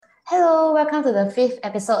Hello, welcome to the fifth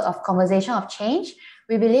episode of Conversation of Change.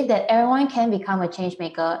 We believe that everyone can become a change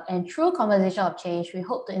maker, and through Conversation of Change, we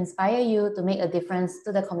hope to inspire you to make a difference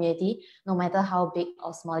to the community, no matter how big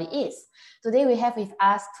or small it is. Today, we have with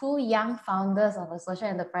us two young founders of a social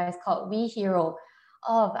enterprise called We Hero.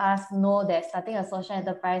 All of us know that starting a social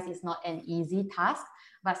enterprise is not an easy task,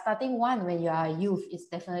 but starting one when you are a youth is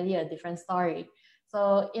definitely a different story.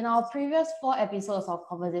 So, in our previous 4 episodes of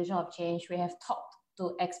Conversation of Change, we have talked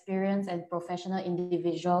to experienced and professional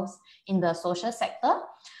individuals in the social sector.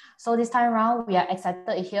 So this time around, we are excited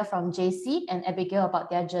to hear from JC and Abigail about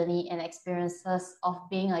their journey and experiences of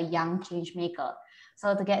being a young change maker.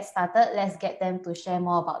 So to get started, let's get them to share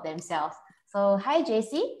more about themselves. So hi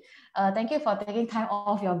JC, thank you for taking time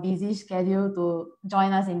off your busy schedule to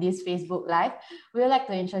join us in this Facebook Live. Would you like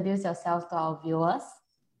to introduce yourself to our viewers?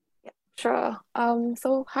 Sure.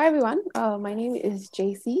 So hi everyone. My name is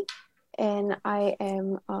JC, and I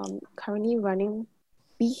am currently running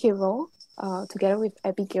We Hero together with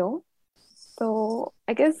Abigail. So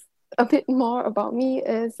I guess a bit more about me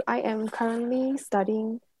is I am currently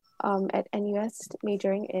studying at NUS,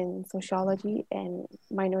 majoring in sociology and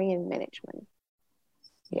minoring in management.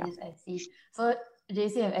 Yeah. Yes, I see. So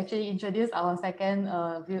JC have actually introduced our second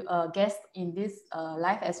guest in this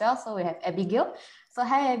live as well. So we have Abigail. So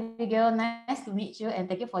hi Abigail, nice to meet you and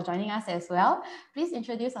thank you for joining us as well. Please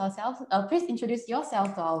introduce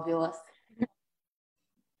yourself to our viewers.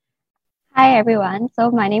 Hi everyone. So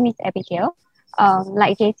my name is Abigail.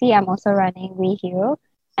 Like JC, I'm also running We Hero,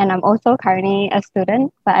 and I'm also currently a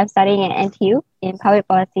student, but I'm studying at NTU in Public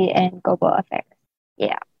Policy and Global Affairs.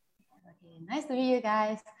 Yeah. Okay, nice to meet you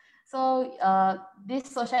guys. So this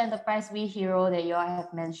social enterprise We Hero that you all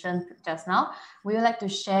have mentioned just now, would you like to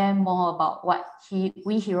share more about what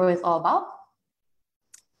We Hero is all about?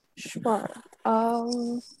 Sure.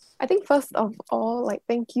 I think first of all,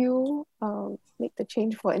 thank you, Make the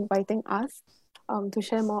Change, for inviting us to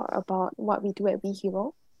share more about what we do at We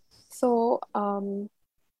Hero. So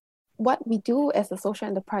what we do as a social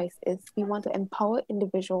enterprise is we want to empower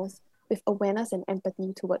individuals with awareness and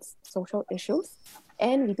empathy towards social issues,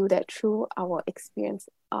 and we do that through our experience,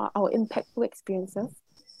 our impactful experiences.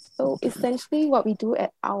 So essentially, what we do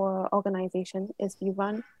at our organization is we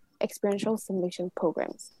run experiential simulation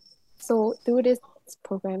programs. So through these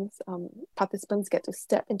programs, participants get to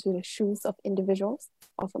step into the shoes of individuals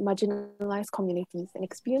of marginalized communities and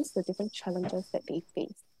experience the different challenges that they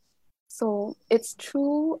face. So it's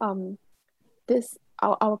through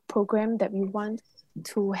our program that we want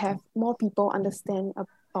to have more people understand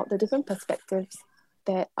about the different perspectives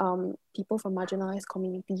that people from marginalized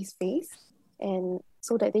communities face, and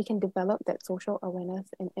so that they can develop that social awareness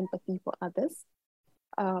and empathy for others.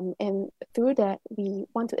 And through that, we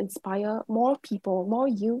want to inspire more people, more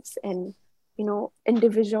youths, and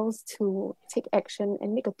individuals to take action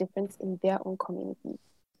and make a difference in their own community.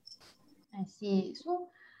 I see. So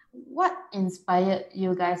what inspired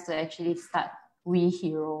you guys to actually start We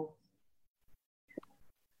Hero?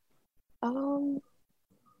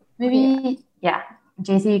 Maybe, yeah,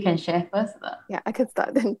 JC, you can share first. Yeah, I can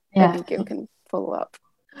start, then Abigail can follow up.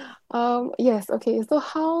 Yes, okay. So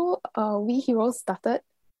how We Heroes started,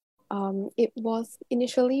 it was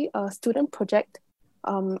initially a student project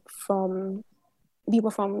we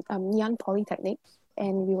were from Ngee Ann Polytechnic,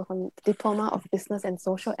 and we were from the Diploma of Business and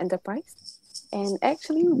Social Enterprise. And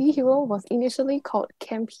actually, We Hero was initially called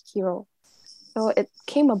Camp Hero. So it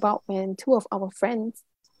came about when two of our friends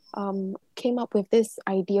came up with this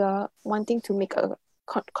idea, wanting to make a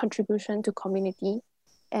contribution to community.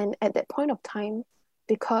 And at that point of time,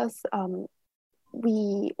 because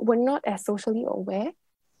we were not as socially aware,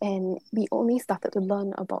 and we only started to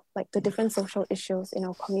learn about the different social issues in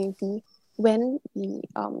our community when we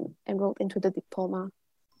enrolled into the diploma.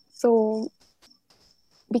 So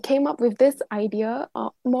we came up with this idea,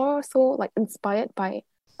 more so inspired by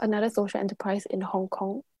another social enterprise in Hong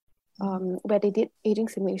Kong, where they did aging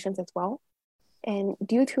simulations as well. And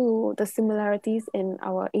due to the similarities in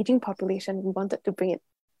our aging population, we wanted to bring it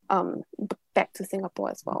back to Singapore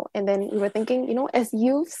as well. And then we were thinking, as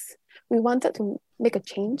youths, we wanted to make a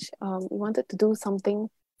change. We wanted to do something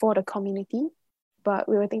for the community, but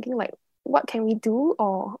we were thinking what can we do,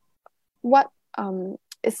 or what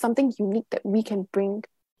is something unique that we can bring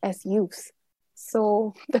as youths?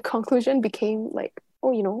 So the conclusion became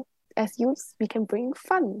as youths, we can bring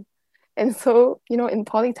fun. And so, in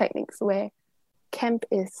polytechnics where camp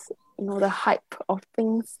is, the hype of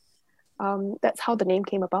things, that's how the name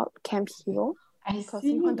came about, Camp Hero. Because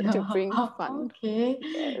we wanted to bring fun. Okay.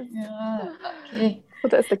 Yes. Yeah. Okay. So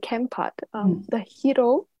that's the camp part. The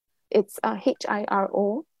hero, it's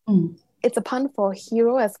Hiro. it's a pun for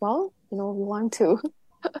hero as well. We want to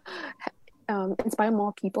inspire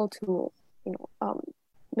more people to,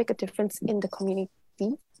 make a difference in the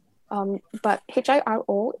community. But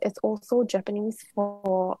HIRO is also Japanese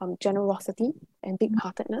for generosity and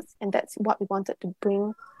big-heartedness, and that's what we wanted to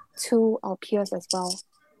bring to our peers as well.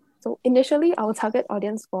 So initially, our target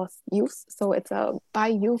audience was youth, so it's a by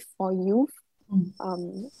youth for youth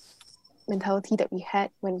mentality that we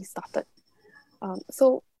had when we started.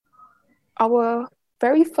 So our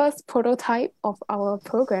very first prototype of our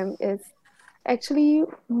program is actually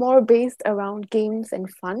more based around games and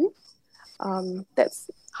fun. That's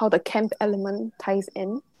how the camp element ties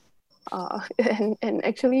in. And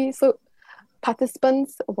actually, so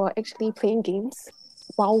participants were actually playing games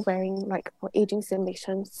while wearing like an aging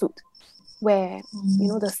simulation suit, where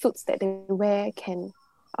the suits that they wear can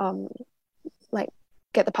like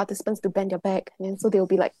get the participants to bend their back, and then so they'll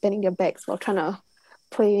be like bending their backs while trying to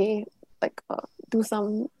play like do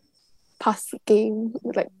some pass game,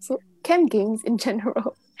 like so camp games in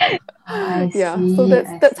general. So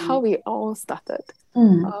that's how we all started.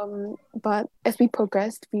 But as we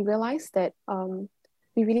progressed, we realized that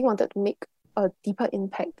we really wanted to make a deeper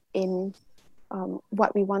impact in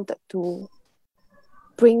what we wanted to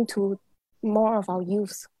bring to more of our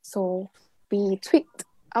youth. So we tweaked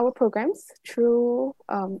our programs through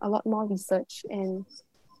a lot more research and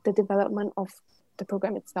the development of the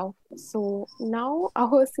program itself. So now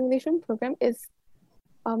our simulation program is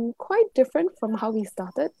quite different from how we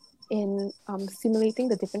started in simulating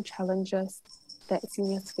the different challenges that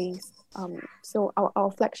seniors face. So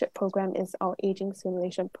our flagship program is our aging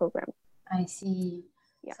simulation program. I see.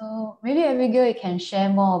 Yeah. So maybe Abigail, you can share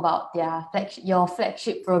more about your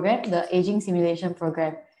flagship program, the aging simulation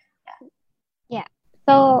program. Yeah.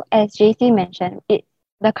 So as JC mentioned,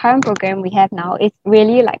 the current program we have now is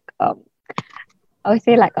really like I would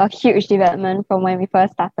say like a huge development from when we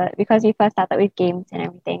first started, because we first started with games and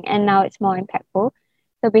everything, and now it's more impactful.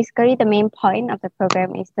 So basically the main point of the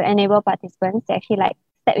program is to enable participants to actually like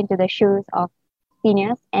step into the shoes of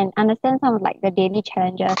seniors and understand some of like the daily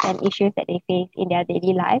challenges and issues that they face in their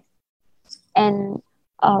daily lives. And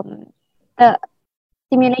the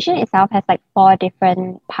simulation itself has like 4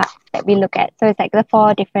 different parts that we look at. So it's like the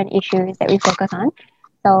 4 different issues that we focus on.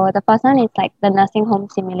 So the first one is like the nursing home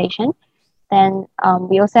simulation. Then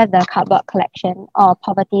we also have the cardboard collection or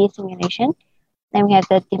poverty simulation. Then we have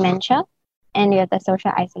the dementia, and we have the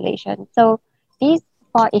social isolation. So these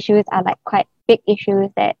 4 issues are like quite big issues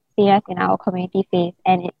that seniors in our community face,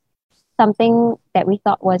 and it's something that we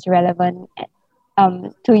thought was relevant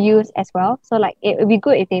to use as well. So like it would be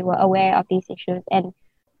good if they were aware of these issues, and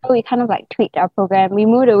so we kind of like tweaked our program. We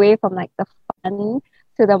moved away from like the fun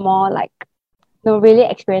to the more like really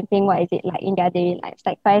experiencing what is it like in their daily lives.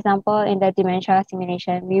 Like for example, in the dementia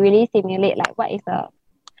simulation, we really simulate like what is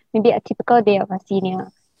maybe a typical day of a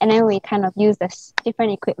senior, and then we kind of use this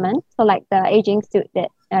different equipment. So like the aging suit that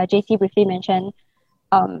JC briefly mentioned,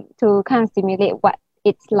 to kind of simulate what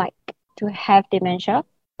it's like to have dementia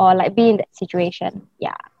or like be in that situation.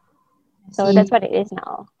 Yeah. So that's what it is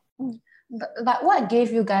now. But what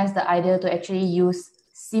gave you guys the idea to actually use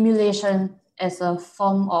simulation as a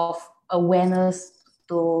form of awareness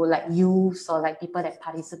to like youths or like people that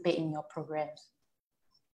participate in your programs?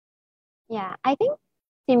 Yeah, I think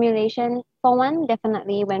simulation, for one,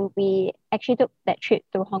 definitely when we actually took that trip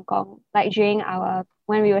to Hong Kong, like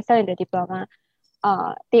when we were still in the diploma,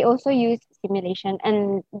 they also used simulation,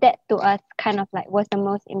 and that to us kind of like was the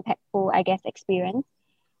most impactful, I guess, experience.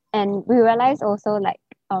 And we realized also like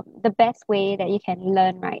the best way that you can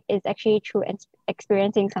learn, right, is actually through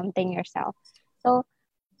experiencing something yourself. So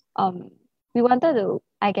we wanted to,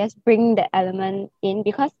 I guess, bring the element in,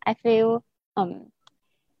 because I feel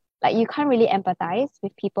like you can't really empathize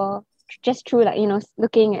with people just through like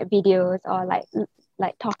looking at videos or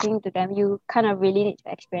like talking to them. You kind of really need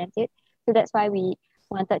to experience it. So that's why we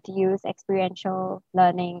wanted to use experiential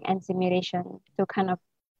learning and simulation to kind of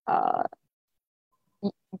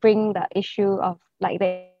bring the issue of like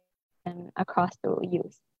the across to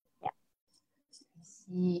youth.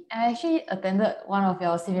 I actually attended one of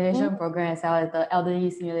your simulation programs as well, the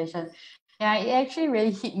elderly simulation. Yeah, it actually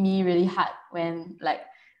really hit me really hard when like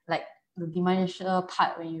the dementia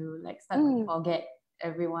part, when you like start to forget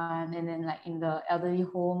everyone, and then like in the elderly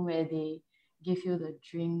home where they give you the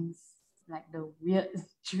drinks, like the weird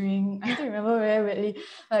drink. I still remember very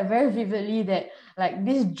vividly that like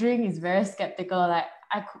this drink is very skeptical. Like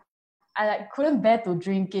I like couldn't bear to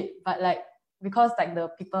drink it, but like because like the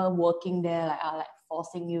people working there like are like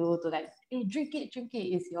forcing you to like, hey, drink it,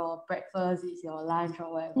 it's your breakfast, it's your lunch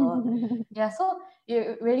or whatever. Yeah, so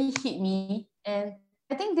it really hit me. And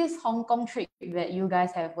I think this Hong Kong trip that you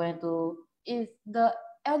guys have went to, is the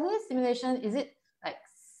elderly simulation, is it like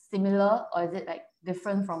similar or is it like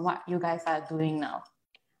different from what you guys are doing now?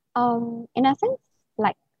 In a sense,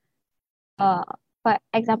 like uh, for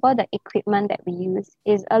example, the equipment that we use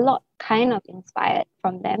is a lot kind of inspired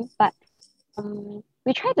from them, but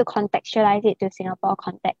we try to contextualize it to Singapore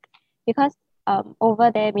context because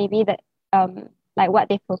over there maybe the like what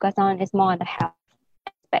they focus on is more on the health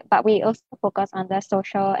aspect, but we also focus on the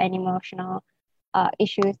social and emotional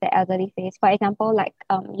issues that elderly face. For example, like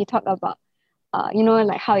you talk about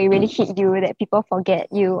like how it really hit you that people forget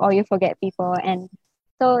you or you forget people, and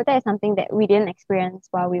so that is something that we didn't experience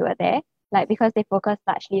while we were there, like because they focus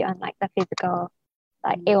largely on like the physical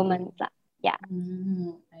like ailments lah. Yeah.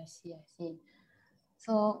 I see.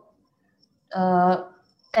 So,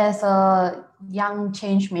 as a young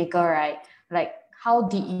change maker, right? Like, how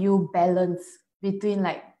did you balance between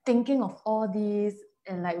like thinking of all these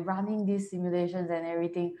and like running these simulations and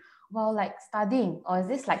everything while like studying? Or is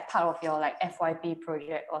this like part of your like FYP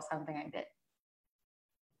project or something like that?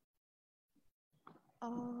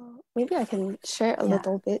 Maybe I can share a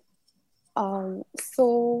little bit.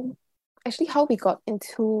 So actually how we got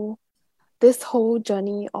into this whole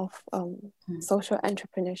journey of social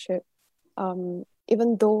entrepreneurship,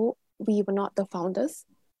 even though we were not the founders,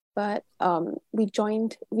 but we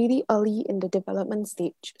joined really early in the development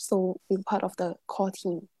stage. So we were part of the core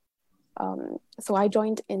team. So I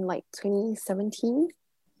joined in like 2017,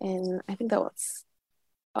 and I think that was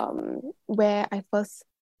where I first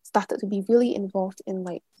started to be really involved in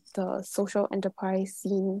like the social enterprise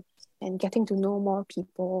scene and getting to know more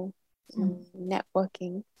people,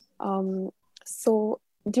 networking. So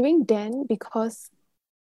during then, because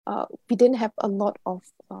we didn't have a lot of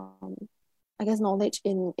I guess knowledge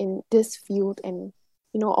in this field, and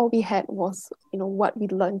all we had was what we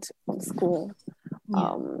learned from school.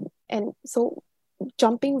 And so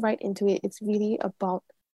jumping right into it, it's really about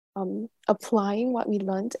applying what we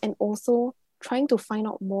learned and also trying to find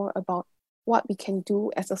out more about what we can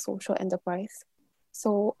do as a social enterprise.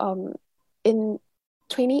 So in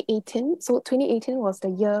 2018, so 2018 was the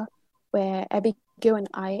year where Abigail and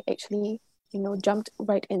I actually jumped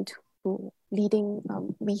right into leading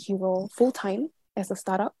We Hero full time as a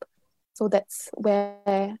startup. So that's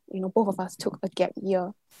where both of us took a gap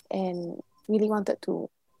year and really wanted to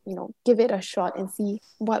give it a shot and see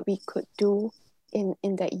what we could do in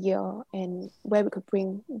that year and where we could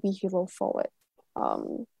bring We Hero forward.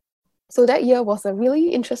 So that year was a really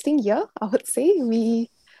interesting year, I would say. We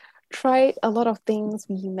tried a lot of things,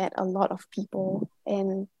 we met a lot of people,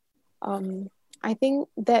 and I think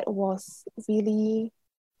that was really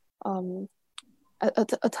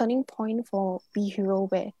a turning point for We Hero,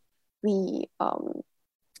 where we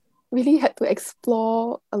really had to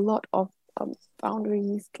explore a lot of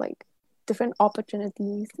boundaries, like different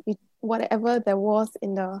opportunities, whatever there was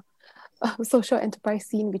in the social enterprise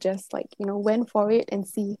scene. We just went for it and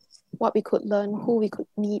see what we could learn, who we could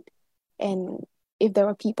meet, and if there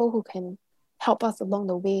are people who can help us along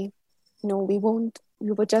the way. We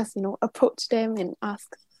will just approach them and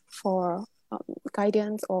ask for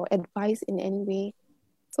guidance or advice in any way.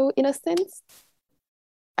 So in a sense,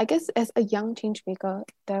 I guess as a young change maker,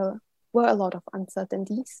 there were a lot of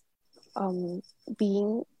uncertainties,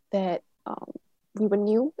 being that we were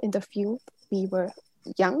new in the field, we were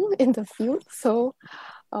young in the field, so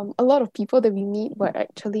a lot of people that we meet were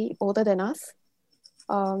actually older than us.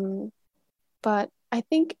 But I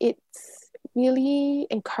think it's really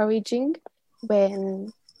encouraging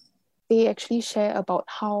when they actually share about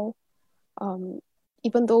how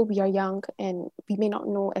even though we are young and we may not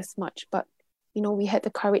know as much, but we had the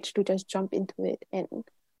courage to just jump into it and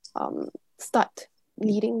start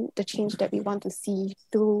leading the change that we want to see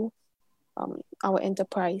through our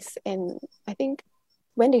enterprise. And I think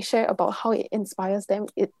when they share about how it inspires them,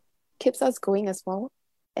 it keeps us going as well.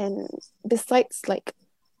 And besides like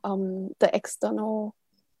the external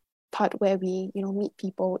part where we meet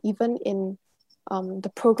people, even in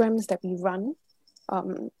the programs that we run,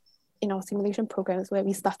 in our simulation programs, where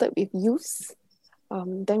we started with youths,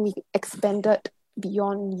 then we expanded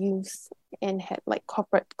beyond youths and had like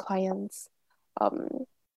corporate clients.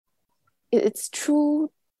 It's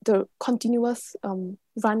through the continuous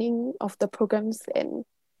running of the programs and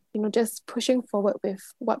just pushing forward with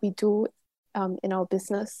what we do in our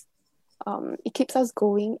business. It keeps us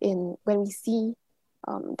going in when we see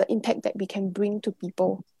the impact that we can bring to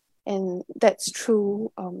people, and that's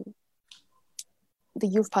through the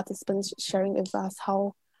youth participants sharing with us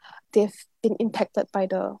how they've been impacted by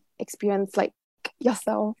the experience, like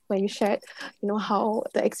yourself, where you shared how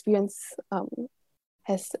the experience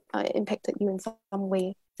has impacted you in some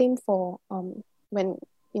way. Same for when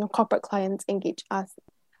corporate clients engage us.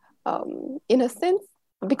 In a sense,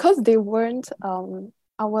 because they weren't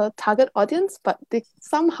our target audience, but they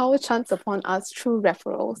somehow chance upon us through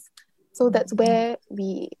referrals. So that's where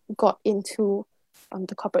we got into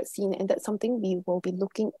the corporate scene, and that's something we will be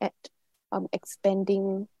looking at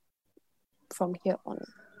expanding from here on.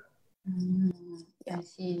 I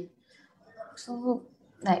see. So,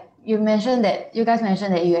 like you guys mentioned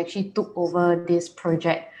that you actually took over this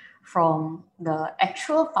project from the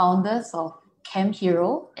actual founders of Camp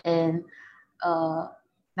Hero, and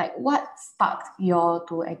like what sparked you all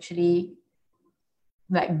to actually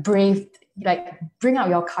bring out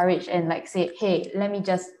your courage and like say, hey, let me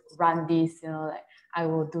just run this, like I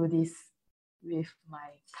will do this with my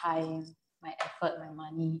time, my effort, my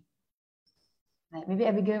money. Like maybe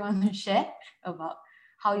Abigail want to share about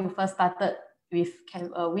how you first started with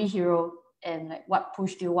We Hero, and like what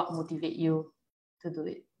pushed you, what motivated you to do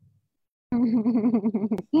it.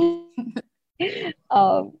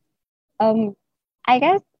 I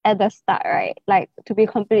guess at the start, right, like to be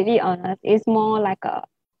completely honest, it's more like a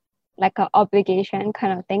obligation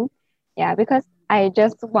kind of thing. Yeah, because I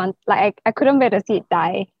just want, like, I couldn't bear to see it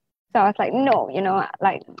die. So I was like, no,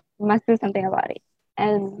 like must do something about it.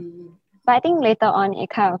 And but I think later on it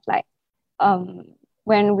kind of like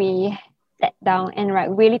when we sat down and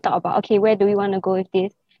really thought about, okay, where do we want to go with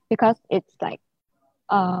this? Because it's like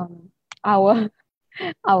our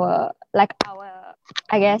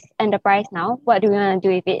I guess enterprise now. What do we want to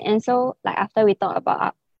do with it? And so like after we thought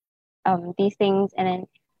about these things, and then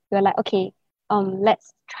we were like, okay,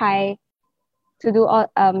 let's try to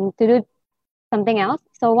do something else.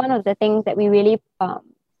 So one of the things that we really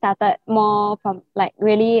started more from like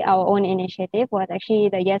really our own initiative was actually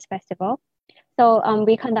the Yes Festival. So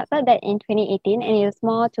we conducted that in 2018, and it was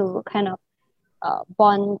more to kind of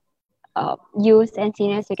bond youth and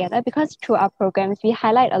seniors together, because through our programs we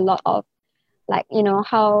highlight a lot of like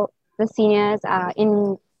how the seniors are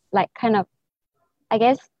in like kind of, I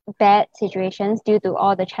guess, bad situations due to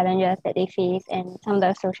all the challenges that they face and some of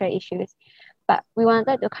the social issues. But we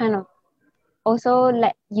wanted to kind of also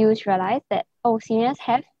let youth realize that, oh, seniors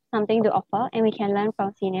have something to offer and we can learn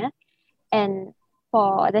from seniors. And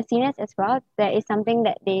for the seniors as well, there is something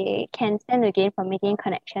that they can stand to gain from making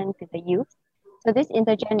connections with the youth. So this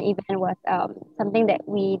intergen event was something that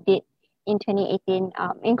we did in 2018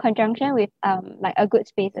 in conjunction with like a good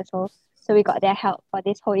space as well. So we got their help for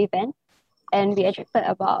this whole event, and we attracted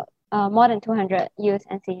about more than 200 youth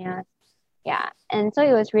and seniors. Yeah, and so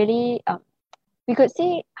it was really we could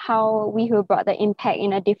see how we who brought the impact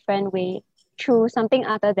in a different way through something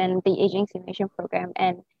other than the aging simulation program.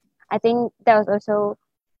 And I think that was also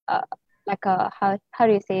like a how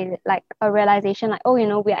do you say it? Like a realization, like, oh,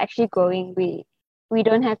 we are actually growing. We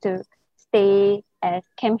don't have to stay as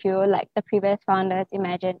Camp Hero like the previous founders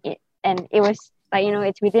imagined it, and it was like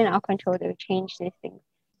it's within our control to change these things.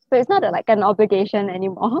 So it's not like an obligation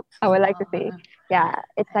anymore. I would like to say, yeah,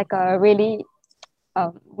 it's like a really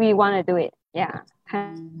we want to do it. Yeah,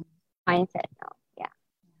 kind of mindset now. Yeah.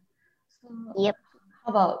 So, yep.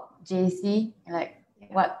 How about JC? Like,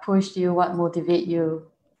 what pushed you? What motivated you?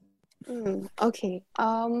 Okay.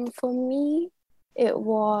 For me, it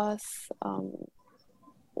was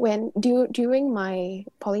when during my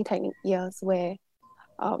polytechnic years, where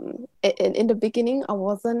in the beginning I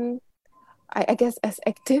wasn't, I guess, as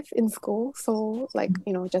active in school, so like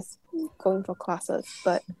just going for classes.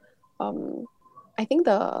 But I think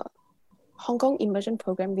the Hong Kong immersion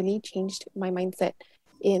program really changed my mindset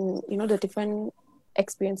in the different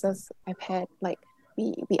experiences I've had. Like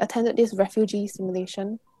we attended this refugee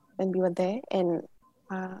simulation when we were there, and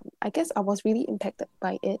I guess I was really impacted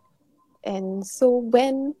by it. And so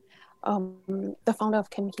when the founder of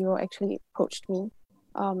Camp Hero actually approached me,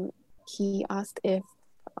 he asked if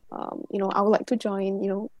I would like to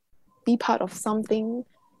join, be part of something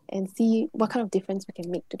and see what kind of difference we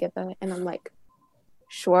can make together. And I'm like,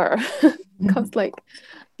 sure. Because like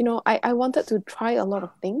I wanted to try a lot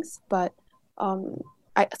of things, but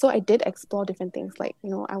I did explore different things. Like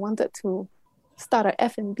I wanted to start a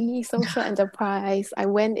F&B social enterprise. I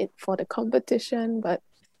went in for the competition, but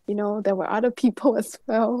there were other people as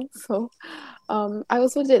well. So I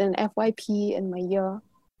also did an FYP in my year,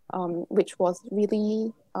 which was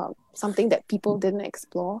really something that people didn't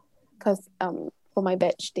explore, because for my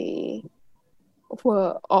batch they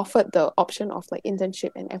were offered the option of like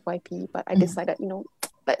internship and FYP, but I decided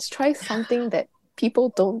let's try something that people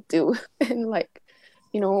don't do. And like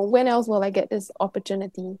when else will I get this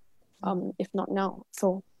opportunity if not now?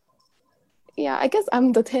 So yeah, I guess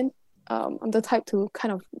I'm the I'm the type to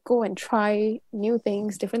kind of go and try new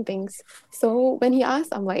things, different things. So when he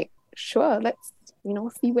asked, I'm like, sure, let's,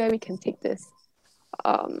 see where we can take this.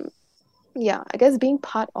 Yeah, I guess being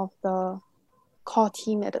part of the core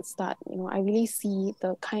team at the start, I really see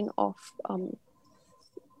the kind of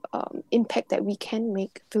impact that we can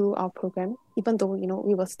make through our program, even though,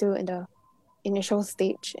 we were still in the initial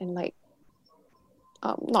stage and like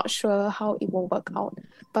not sure how it will work out.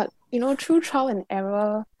 But, through trial and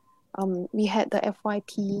error, we had the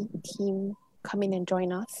FYP team come in and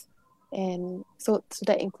join us. And so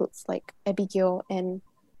that includes like Abigail and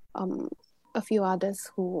a few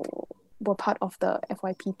others who were part of the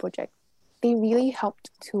FYP project. They really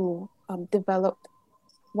helped to develop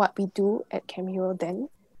what we do at Camp Hero then.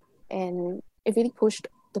 And it really pushed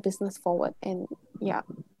the business forward. And yeah,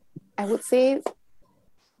 I would say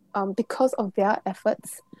because of their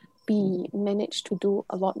efforts, we managed to do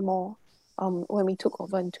a lot more when we took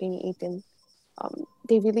over in 2018.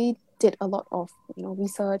 They really did a lot of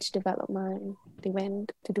research, development. They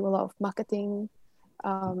went to do a lot of marketing.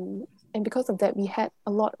 And because of that, we had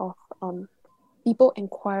a lot of people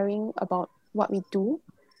inquiring about what we do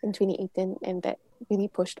in 2018, and that really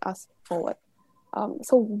pushed us forward.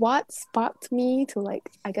 So what sparked me to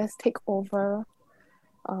I guess take over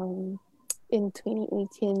in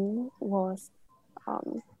 2018 was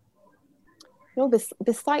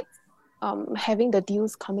besides having the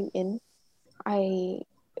deals coming in,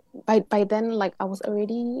 by then I was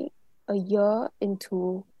already a year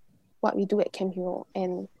into what we do at Camp Hero,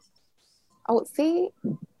 and I would say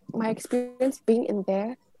my experience being in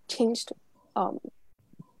there changed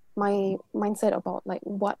my mindset about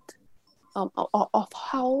what of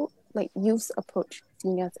how youths approach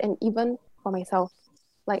seniors. And even for myself,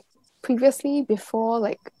 previously, before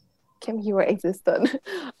Camp Hero existed,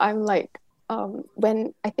 I'm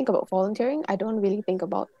when I think about volunteering, I don't really think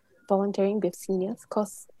about volunteering with seniors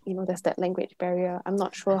because there's that language barrier. I'm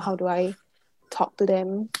not sure how do I talk to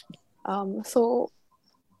them. So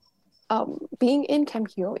being in Camp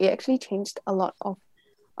Hero, it actually changed a lot of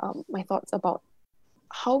my thoughts about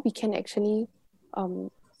how we can actually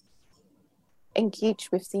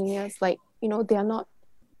engage with seniors. They are not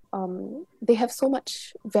they have so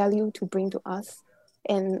much value to bring to us,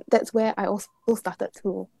 and that's where I also started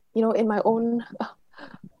to in my own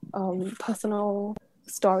personal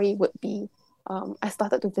story would be I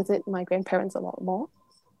started to visit my grandparents a lot more,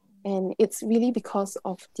 and it's really because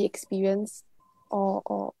of the experience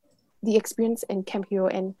or the experience in Camp Hero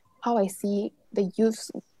and how I see the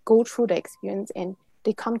youths go through the experience, and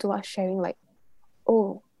they come to us sharing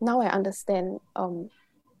oh, now I understand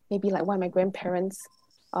maybe why my grandparents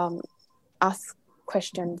ask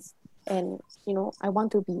questions, and I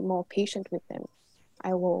want to be more patient with them.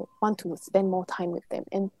 I will want to spend more time with them,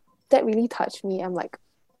 and that really touched me. I'm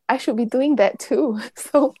I should be doing that too.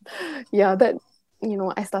 So yeah, that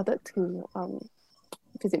I started to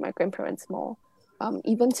visit my grandparents more,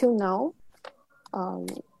 even till now.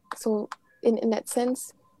 So in that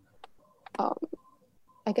sense,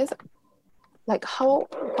 I guess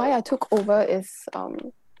why I took over is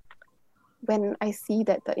when I see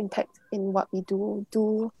that the impact in what we do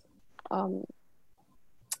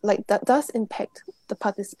that does impact the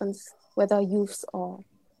participants, whether youths or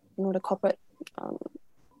the corporate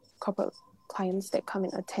clients that come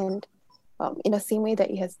and attend, in the same way that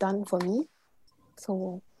it has done for me.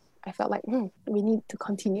 So I felt we need to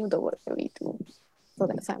continue the work that we do. So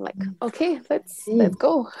that's why I'm okay, let's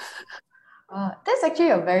go. That's actually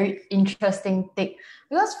a very interesting take,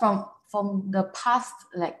 because from the past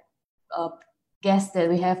guests that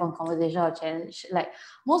we have on Conversation of Change,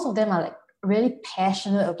 most of them are really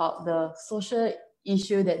passionate about the social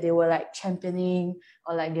issue that they were championing,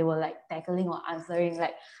 or they were tackling or answering.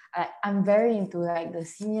 I'm very into the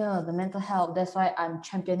senior, the mental health. That's why I'm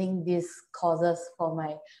championing these causes for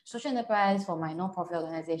my social enterprise, for my non-profit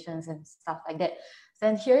organizations and stuff like that.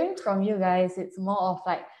 Then hearing from you guys, it's more of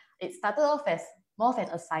it started off as more of an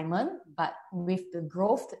assignment, but with the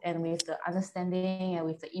growth and with the understanding and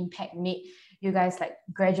with the impact made, you guys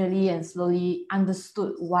gradually and slowly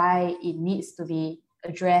understood why it needs to be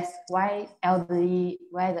addressed, why the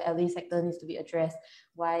elderly sector needs to be addressed,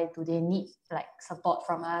 why do they need support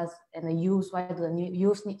from us and the youth, why do the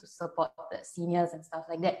youth need to support the seniors and stuff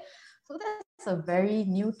like that. So that's a very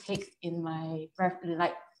new take in my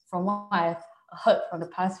from what I've heard from the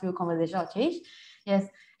past few Conversation of Change. Yes,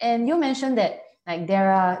 and you mentioned that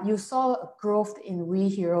you saw growth in We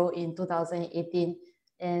Hero in 2018,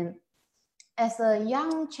 and as a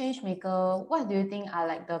young change maker, what do you think are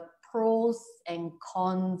the pros and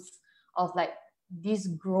cons of this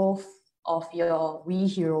growth of your We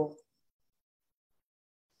Hero?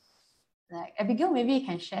 Like Abigail, maybe you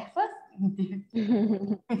can share first.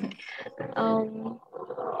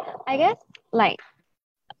 I guess like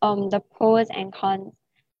the pros and cons.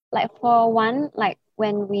 Like for one, like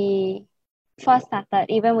when we first started,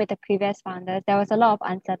 even with the previous founders, there was a lot of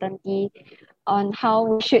uncertainty on how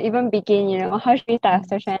we should even begin, how should we start a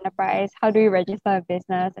social enterprise? How do we register a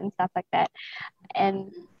business and stuff like that?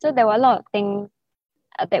 And so there were a lot of things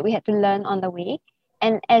that we had to learn on the way.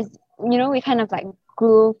 And as we kind of like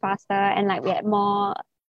grew faster and like we had more,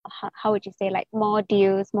 how would you say, like more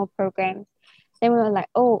deals, more programs. Then we were like,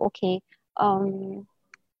 oh, okay,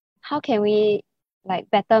 how can we like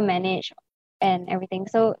better manage and everything?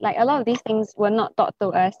 So like a lot of these things were not taught to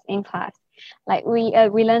us in class. Like we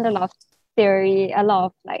learned a lot of theory, a lot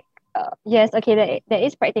of like yes, okay, there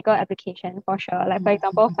is practical application for sure. Like for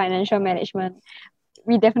example, financial management,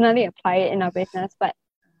 we definitely apply it in our business, but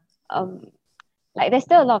like there's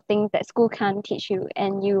still a lot of things that school can't teach you,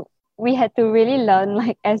 and we had to really learn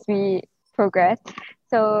like as we progress.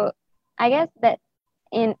 So I guess that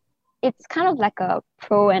it's kind of like a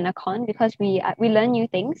pro and a con, because we learn new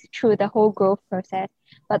things through the whole growth process.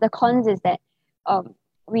 But the cons is that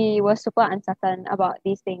we were super uncertain about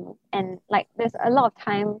these things, and like there's a lot of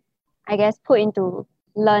time, I guess, put into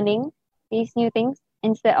learning these new things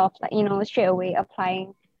instead of like straight away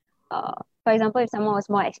applying. For example, if someone was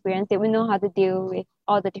more experienced, they would know how to deal with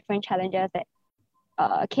all the different challenges that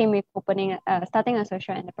came with starting a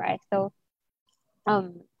social enterprise. So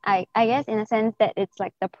I guess in a sense that it's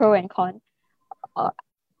like the pro and con.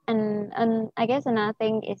 And I guess another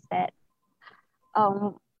thing is that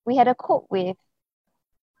we had to cope with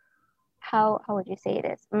how would you say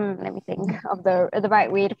this? Let me think of the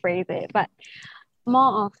right way to phrase it. But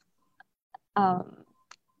more of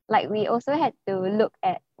like we also had to look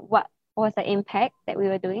at what was the impact that we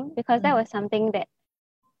were doing, because that was something that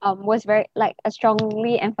was very like a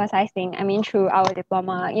strongly emphasized thing. I mean, through our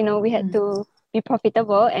diploma, we had to be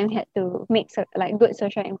profitable and had to make like good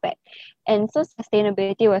social impact, and so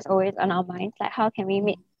sustainability was always on our minds. Like, how can we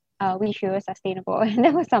make WeHero sustainable? And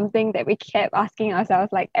that was something that we kept asking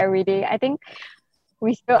ourselves like every day. I think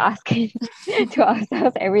we still asking to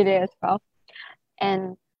ourselves every day as well.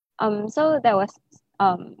 And so that was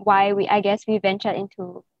why we ventured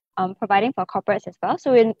into providing for corporates as well.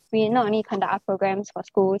 So we not only conduct our programs for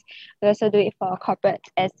schools, we also do it for corporates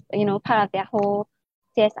as part of their whole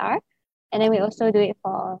CSR. And then we also do it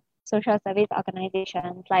for social service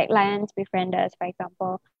organizations like Lions Befrienders, for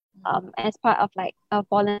example, as part of like a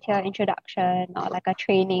volunteer introduction or like a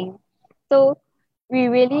training. So we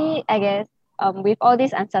really, I guess, with all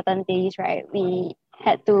these uncertainties, right, we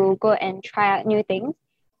had to go and try out new things.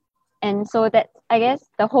 And so that, I guess,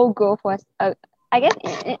 the whole growth was I guess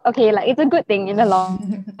okay, like it's a good thing in the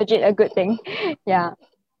long, legit a good thing. Yeah,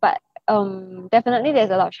 but definitely there's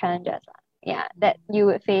a lot of challenges, that you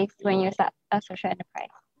would face when you start a social enterprise.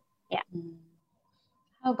 Yeah.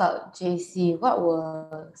 How about JC? What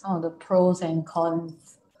were some of the pros and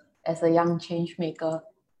cons as a young change maker?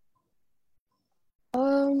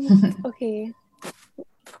 Okay,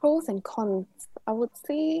 pros and cons. I would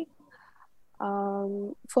say,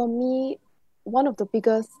 for me, one of the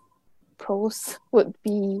biggest pros would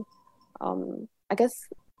be, I guess,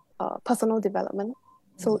 personal development.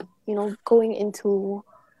 So, going into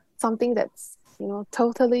something that's,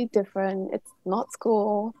 totally different. It's not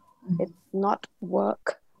school, it's not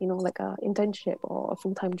work, like an internship or a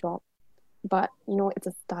full-time job, but, it's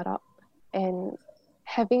a startup. And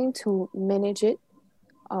having to manage it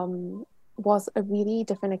was a really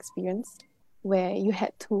different experience, where you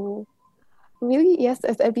had to really, yes,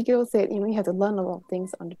 as Abigail said, you have to learn a lot of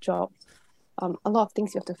things on the job. A lot of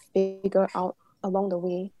things you have to figure out along the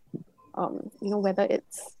way. Whether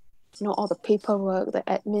it's all the paperwork, the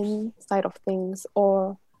admin side of things,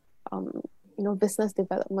 or business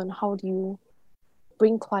development. How do you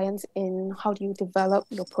bring clients in? How do you develop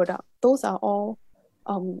your product? Those are all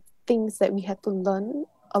things that we had to learn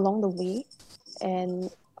along the way.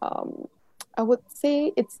 And I would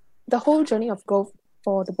say it's the whole journey of growth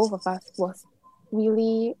for the both of us was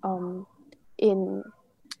really in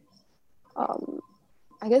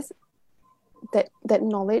I guess that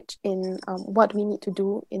knowledge in what we need to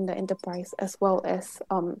do in the enterprise, as well as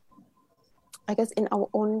I guess in our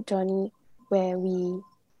own journey, where we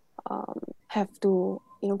have to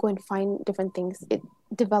go and find different things. It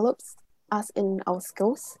develops us in our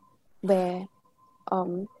skills, where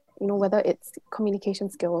whether it's communication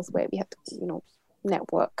skills, where we have to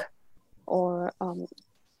network, or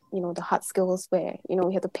the hard skills, where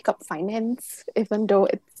we have to pick up finance, even though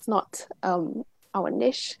it's not our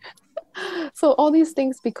niche. So all these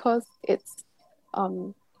things, because it's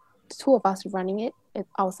two of us running it, it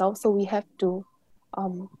ourselves, so we have to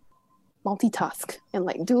multitask and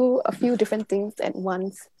like do a few different things at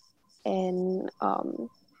once. And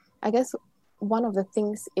I guess one of the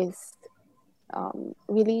things is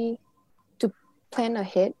really to plan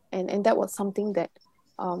ahead, and that was something that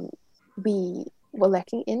we were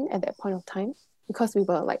lacking in at that point of time, because we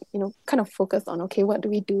were like, kind of focused on, okay, what do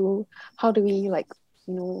we do, how do we like,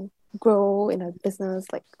 grow in a business,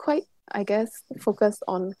 like quite, I guess, focused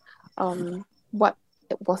on what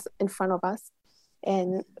it was in front of us.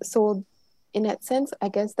 And so in that sense, I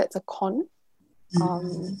guess that's a con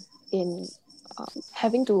in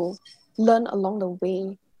having to learn along the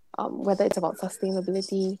way, whether it's about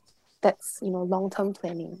sustainability, that's long-term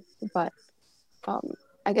planning. But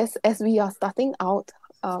I guess as we are starting out,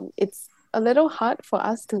 it's a little hard for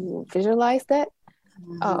us to visualize that.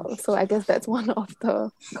 So I guess that's one of the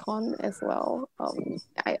con as well.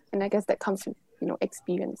 And I guess that comes with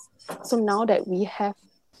experience. So now that we have,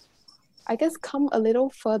 I guess, come a little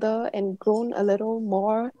further and grown a little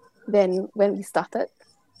more than when we started,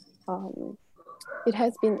 it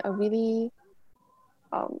has been a really,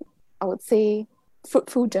 I would say,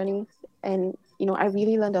 fruitful journey. And I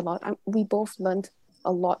really learned a lot. We both learned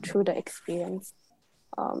a lot through the experience.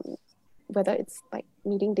 Whether it's like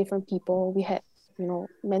meeting different people, we had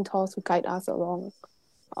mentors who guide us along.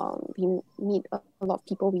 We meet a lot of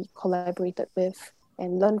people we collaborated with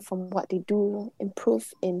and learn from what they do,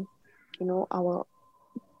 improve in our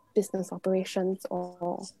business operations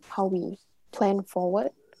or how we plan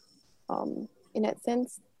forward. In that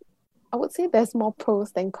sense, I would say there's more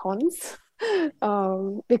pros than cons.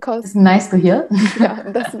 Because it's nice to hear. Yeah,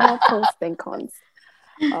 there's more pros than cons.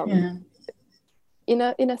 Yeah.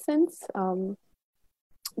 In a sense,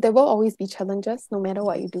 there will always be challenges no matter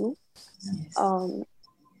what you do. Yes.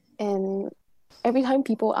 And every time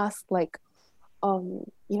people ask like, do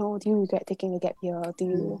you regret taking a gap year?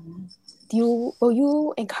 Will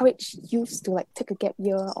you encourage youth to like take a gap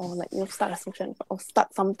year or like start a social or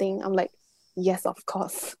start something? I'm like, yes, of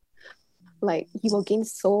course. Like you will gain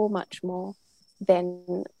so much more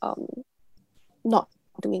than not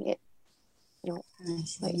doing it. Like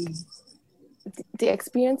the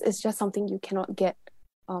experience is just something you cannot get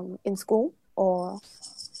in school or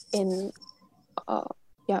in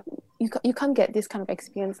you can't get this kind of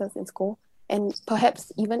experiences in school, and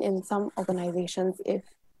perhaps even in some organizations if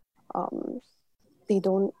they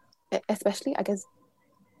don't, especially I guess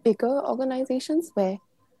bigger organizations where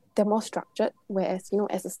they're more structured, whereas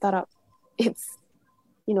as a startup it's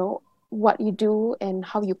what you do and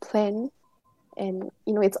how you plan, and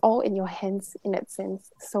it's all in your hands in that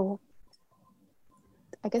sense. So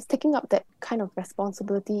I guess taking up that kind of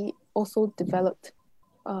responsibility also developed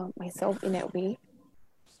myself in that way.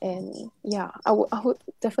 And yeah, I would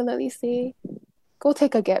definitely say go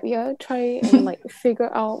take a gap year, try and like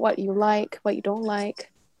figure out what you like, what you don't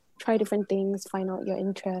like, try different things, find out your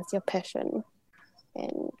interest, your passion,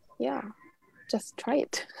 and yeah, just try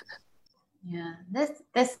it. Yeah,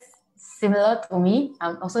 that's similar to me.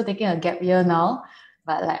 I'm also taking a gap year now,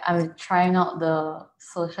 but like I'm trying out the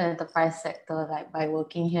social enterprise sector, like by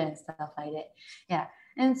working here and stuff like that. Yeah.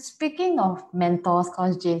 And speaking of mentors,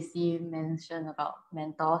 because JC mentioned about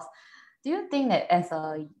mentors, do you think that as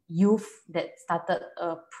a youth that started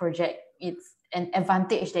a project, it's an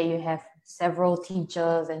advantage that you have several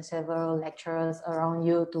teachers and several lecturers around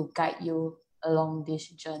you to guide you along this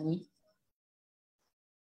journey?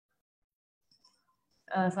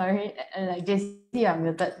 Sorry, like JC, I'm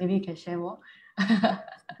muted. Maybe you can share more. I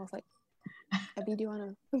was like, Abby, do you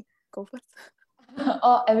want to go first?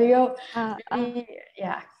 Oh, Abigail, Okay.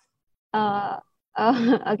 yeah. I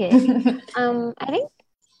think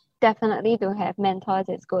definitely to have mentors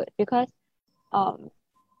is good because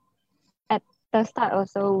at the start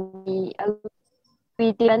also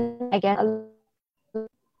we didn't, I guess,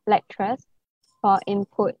 lecturers for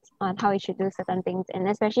input on how we should do certain things, and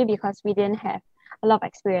especially because we didn't have a lot of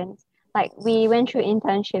experience. Like we went through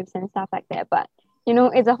internships and stuff like that, but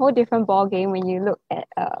it's a whole different ball game when you look at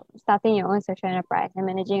starting your own social enterprise and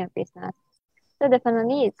managing a business. So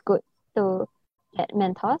definitely it's good to get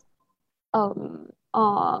mentors.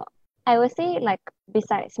 Or I would say like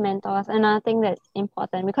besides mentors, another thing that's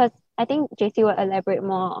important, because I think JC will elaborate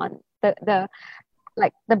more on the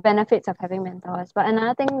like the benefits of having mentors. But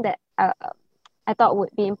another thing that I thought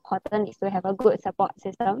would be important is to have a good support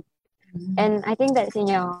system. And I think that's in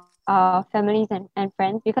your families and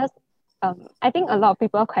friends, because I think a lot of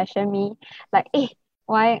people question me like, hey,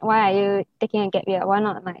 why are you taking a gap year? Why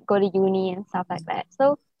not like go to uni and stuff like that?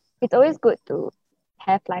 So it's always good to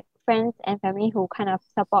have like friends and family who kind of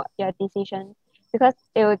support your decision, because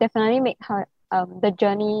it will definitely make her the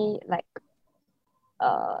journey like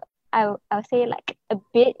I'll say like a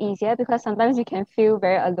bit easier, because sometimes you can feel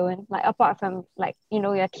very alone, like apart from like,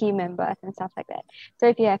 your team members and stuff like that. So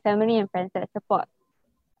if you have family and friends that support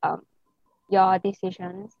your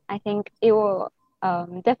decisions, I think it will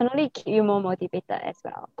definitely keep you more motivated as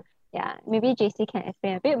well. Yeah, maybe JC can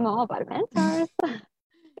explain a bit more about mentors.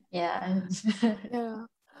 Yeah. Yeah.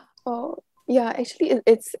 Oh, yeah, actually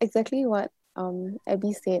it's exactly what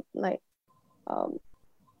Abby said. Like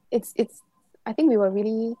it's I think we were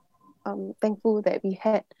really thankful that we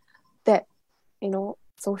had that,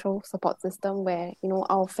 social support system where,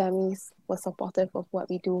 our families were supportive of what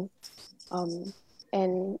we do.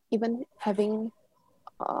 And even having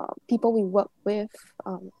people we work with,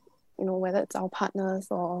 whether it's our partners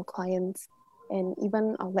or our clients and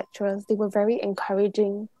even our lecturers, they were very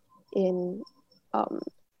encouraging in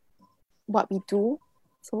what we do.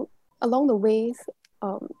 So along the ways,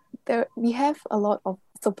 there we have a lot of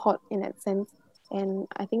support in that sense, and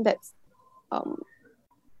I think that's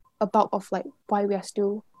a bulk of like why we are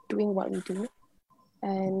still doing what we do.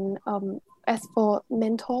 And as for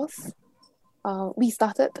mentors, we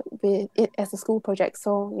started with it as a school project.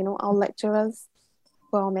 So, our lecturers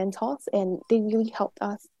were our mentors, and they really helped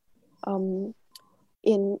us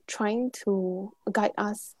in trying to guide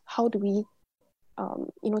us how do we,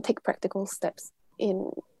 take practical steps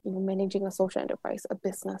in, managing a social enterprise, a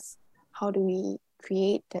business. How do we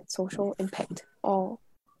create that social impact or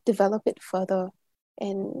develop it further?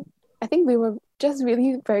 And I think we were just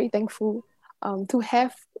really very thankful to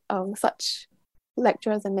have such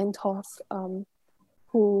lecturers and mentors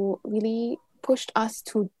who really pushed us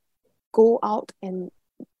to go out and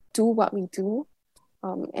do what we do.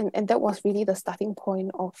 And that was really the starting point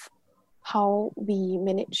of how we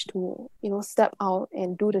managed to, step out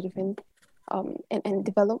and do the different and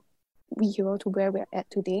develop We Hero to where we're at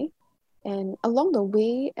today. And along the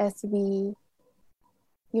way, as we,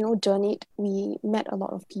 journeyed, we met a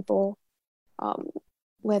lot of people,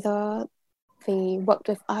 whether they worked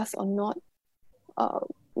with us or not.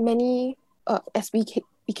 Many, as we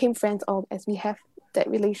became friends or as we have that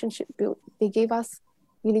relationship built, they gave us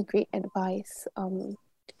really great advice.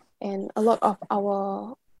 And a lot of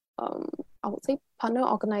our, I would say, partner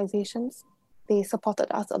organizations, they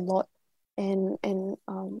supported us a lot. And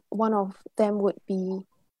one of them would be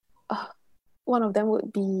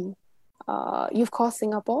Youth Corps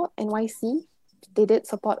Singapore, NYC. They did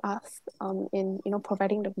support us in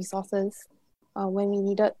providing the resources when we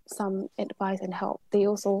needed some advice and help. They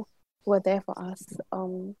also were there for us.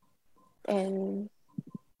 And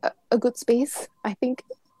a good space, I think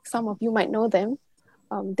some of you might know them.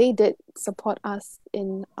 They did support us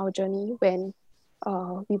in our journey when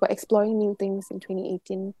we were exploring new things in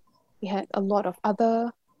 2018. We had a lot of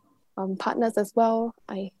other partners as well.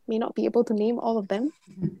 I may not be able to name all of them,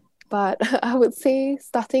 but I would say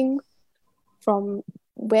starting from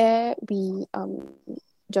where we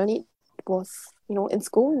journeyed was, in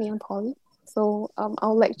school, Ngee Ann Poly. So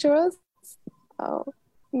our lecturers,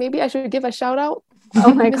 maybe I should give a shout out.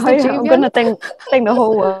 Oh my god, I'm gonna thank the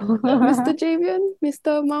whole world. Mr. Javian,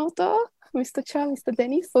 Mr. Malta, Mr. Cha, Mr.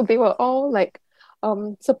 Dennis. So they were all like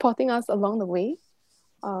supporting us along the way.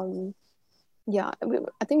 I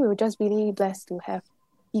think we were just really blessed to have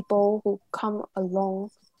people who come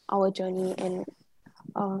along our journey and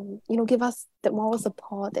give us that moral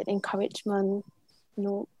support, that encouragement,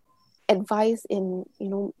 advice in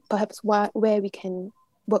perhaps where we can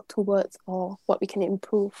work towards or what we can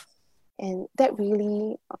improve. And that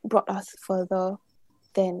really brought us further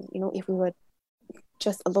than if we were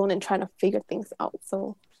just alone and trying to figure things out.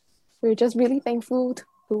 So we're just really thankful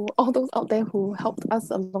to all those out there who helped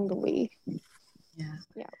us along the way.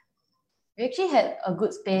 Yeah. We actually had a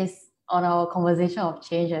good space on our conversation of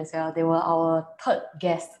change as well. They were our third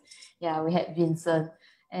guest. Yeah, we had Vincent.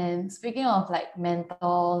 And speaking of like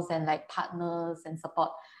mentors and like partners and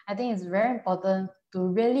support, I think it's very important to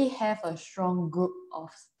really have a strong group of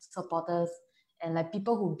supporters and like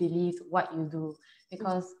people who believe what you do.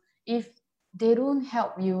 Because if they don't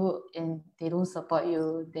help you and they don't support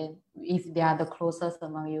you, then if they are the closest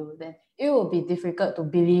among you, then it will be difficult to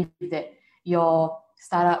believe that your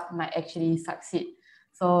startup might actually succeed.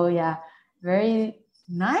 So yeah, very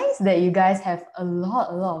nice that you guys have a lot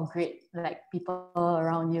of great like people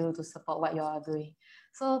around you to support what you are doing.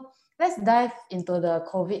 So let's dive into the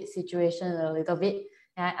COVID situation a little bit.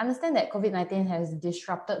 And I understand that COVID-19 has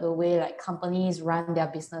disrupted the way like companies run their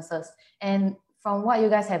businesses. And from what you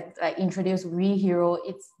guys have like introduced WeHero,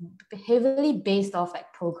 it's heavily based off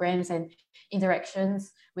like programs and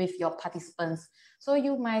interactions with your participants. So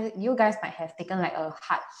you guys might have taken like a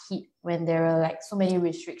hard hit when there are like so many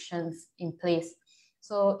restrictions in place.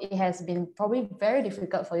 So it has been probably very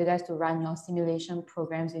difficult for you guys to run your simulation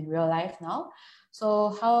programs in real life now.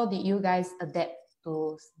 So how did you guys adapt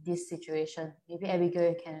to this situation? Maybe Abigail,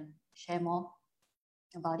 you can share more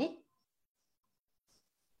about it.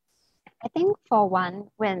 I think for one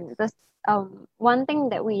thing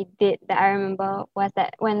that we did that I remember was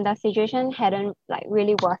that when the situation hadn't like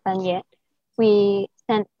really worsened yet, we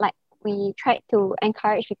tried to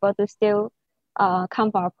encourage people to still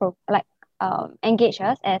come for our engage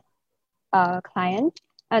us as a client.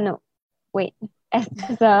 No, wait, as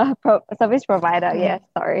a service provider. Yes,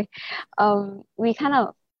 sorry. We kind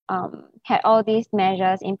of had all these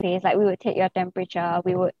measures in place. Like we would take your temperature,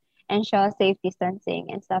 we would ensure safe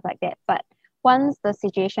distancing and stuff like that. But once the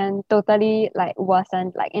situation totally like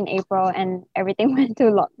worsened, like in April, and everything went to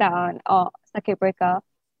lockdown or circuit breaker,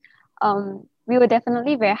 we were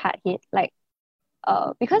definitely very hard hit. Like,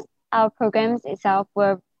 because our programs itself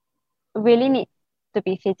were really need to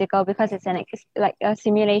be physical because it's like a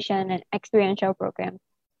simulation and experiential program.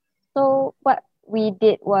 So what we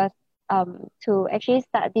did was to actually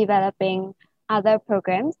start developing other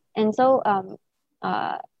programs. And so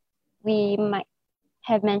we might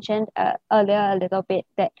have mentioned earlier a little bit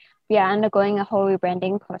that we are undergoing a whole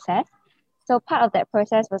rebranding process. So part of that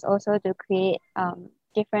process was also to create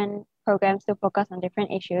different programs to focus on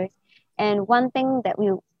different issues. And one thing that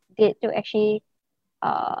we did to actually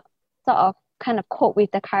sort of kind of cope with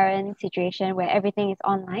the current situation where everything is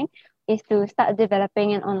online is to start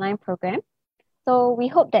developing an online program. So we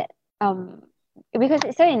hope that because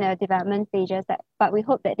it's still in the development stages, but we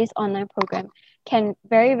hope that this online program can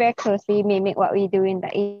very, very closely mimic what we do in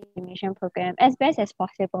the animation program as best as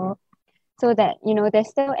possible, so that there's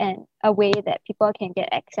still a way that people can get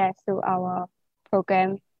access to our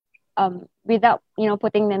program without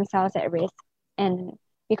putting themselves at risk. And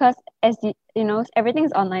because as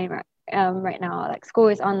everything's online right now, like school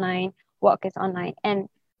is online, work is online, and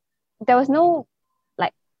there was no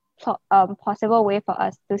like possible way for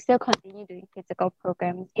us to still continue doing physical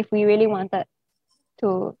programs if we really wanted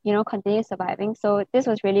to continue surviving. So this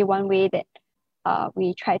was really one way that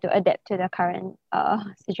we tried to adapt to the current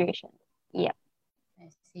situation. Yeah. I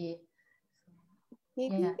see.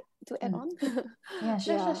 Maybe to add on. Yeah,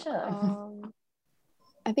 sure.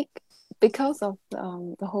 I think because of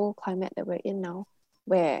the whole climate that we're in now,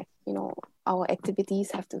 where our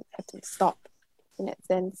activities have to stop in that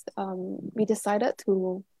sense, we decided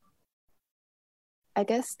to, I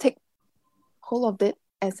guess, take hold of it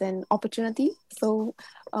as an opportunity. So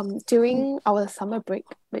during our summer break,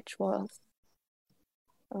 which was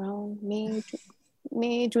around May,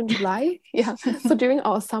 June, July, yeah. So during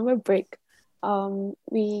our summer break,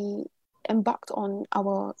 we embarked on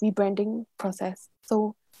our rebranding process.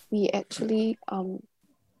 So we actually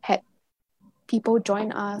had people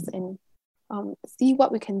join us and see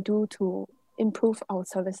what we can do to improve our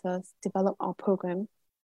services, develop our program,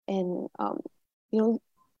 and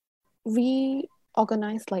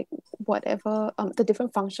reorganize like whatever the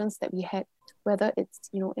different functions that we had, whether it's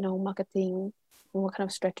in our marketing, what kind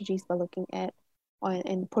of strategies we're looking at, or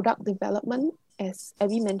in product development. As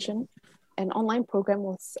Abby mentioned, an online program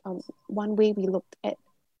was one way we looked at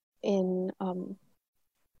in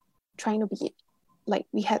trying to be like,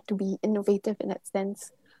 we had to be innovative in that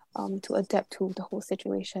sense, to adapt to the whole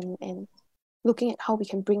situation and looking at how we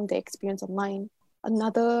can bring the experience online.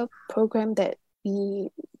 Another program that we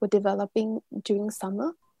were developing during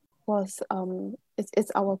summer was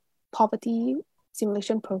it's our poverty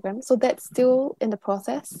simulation program. So that's still in the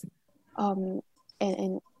process,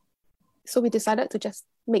 and so we decided to just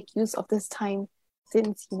make use of this time,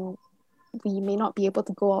 since we may not be able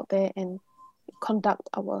to go out there and conduct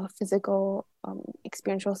our physical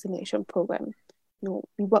experiential simulation program.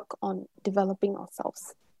 We work on developing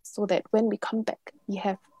ourselves so that when we come back, we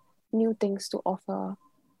have new things to offer,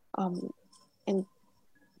 and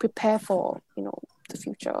prepare for the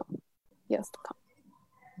future years to come.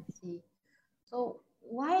 I see. So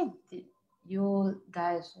why did you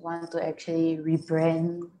guys want to actually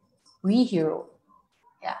rebrand WeHero?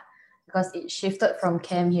 Yeah, because it shifted from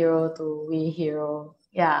Camp Hero to WeHero.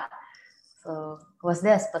 Yeah. So was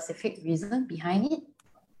there a specific reason behind it?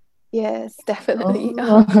 Yes, definitely.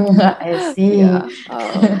 Oh, I see. Yeah.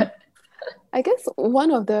 I guess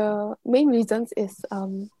one of the main reasons is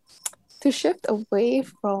to shift away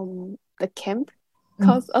from the camp,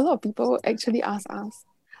 because a lot of people actually ask us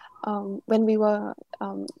when we were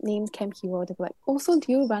named Camp Hero, they were like, "Oh, so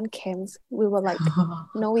do you run camps?" We were like,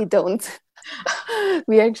 "No, we don't."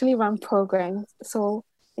 We actually run programs. So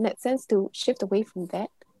in that sense, to shift away from that.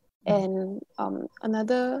 And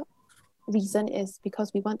another reason is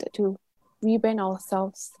because we wanted to rebrand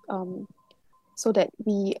ourselves, so that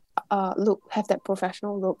we have that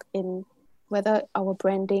professional look in whether our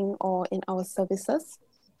branding or in our services,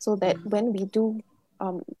 so that when we do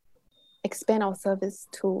expand our service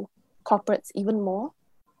to corporates even more,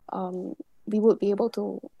 we would be able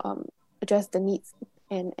to address the needs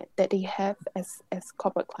and that they have as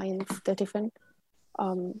corporate clients, the different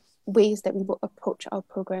ways that we will approach our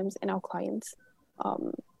programs and our clients.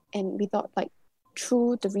 And we thought, like,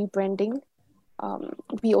 through the rebranding,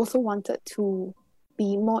 we also wanted to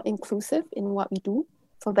be more inclusive in what we do.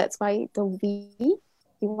 So that's why we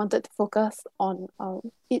wanted to focus on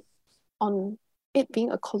it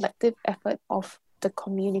being a collective effort of the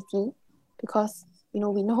community, because we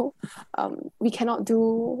know we cannot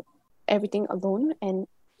do everything alone, and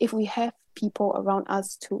if we have people around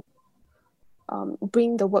us to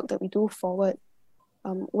bring the work that we do forward,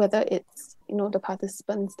 whether it's the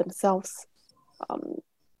participants themselves,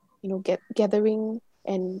 gathering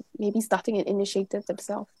and maybe starting an initiative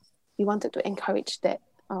themselves, we wanted to encourage that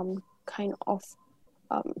kind of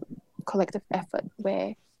collective effort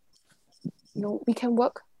where we can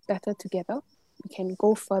work better together, we can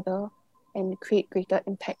go further and create greater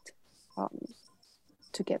impact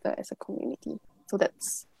together as a community. So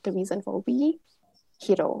that's the reason for We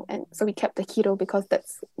Hero. And so we kept the hero because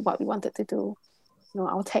that's what we wanted to do.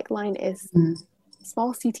 Our tagline is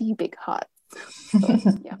small city, big heart. So,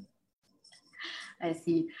 yeah. I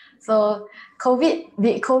see. So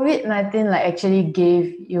did COVID-19 actually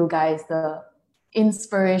gave you guys the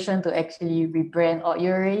inspiration to actually rebrand, or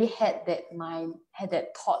you already had that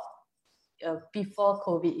thought before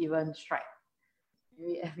COVID even struck?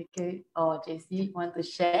 Maybe Abigail or JC want to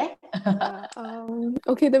share?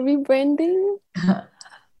 Okay, the rebranding.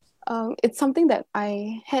 It's something that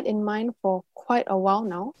I had in mind for quite a while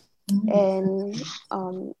now. And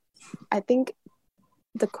I think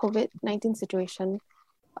the COVID-19 situation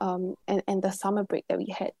and the summer break that we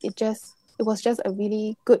had, it was just a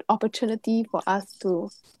really good opportunity for us to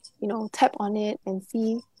tap on it and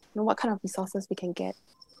see what kind of resources we can get,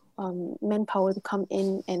 manpower to come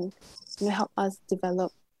in and help us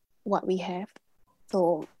develop what we have.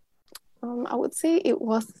 So I would say it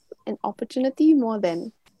was an opportunity more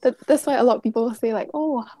than that's why a lot of people say, like,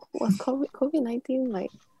 oh, was COVID-19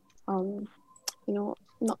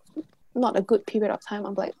 not a good period of time?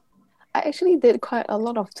 I'm like, I actually did quite a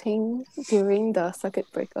lot of things during the circuit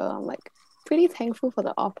breaker. I'm like pretty thankful for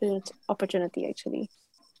the opportunity actually.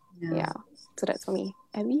 Yeah. So that's for me.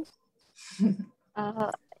 Abby?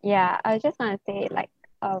 Yeah, I just want to say,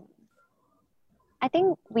 I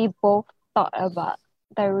think we both thought about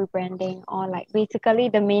the rebranding, or basically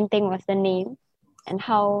the main thing was the name and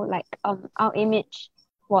how our image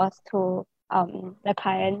was to the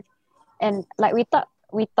clients, and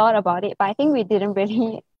we thought about it, but I think we didn't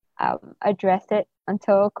really address it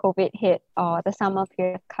until COVID hit or the summer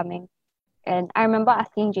period coming. And I remember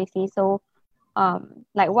asking JC, so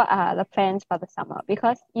what are the plans for the summer?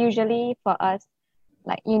 Because usually for us,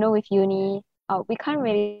 with uni, we can't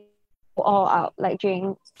really go all out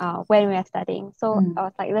during when we are studying. So I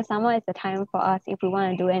was like, the summer is the time for us if we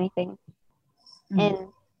want to do anything. And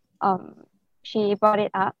she brought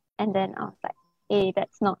it up, and then I was like, hey,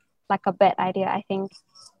 that's not a bad idea. I think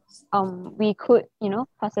we could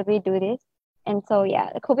possibly do this. And so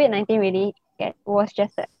the COVID-19 really was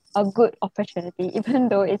just a good opportunity, even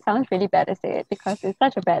though it sounds really bad to say it because it's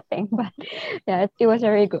such a bad thing, but it was a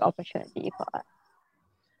very good opportunity for us.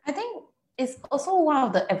 I think it's also one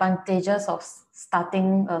of the advantages of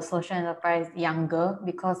starting a social enterprise younger,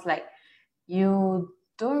 because you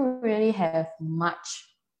don't really have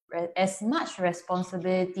as much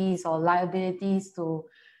responsibilities or liabilities to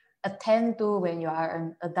attend to when you are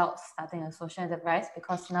an adult starting a social enterprise,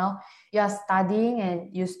 because now you are studying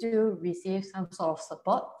and you still receive some sort of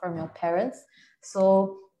support from your parents.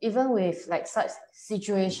 So even with such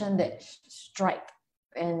situation that strike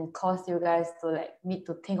and cause you guys to need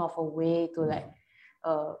to think of a way to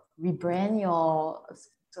rebrand your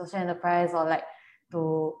social enterprise, or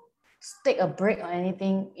to take a break or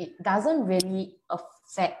anything, it doesn't really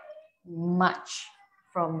affect much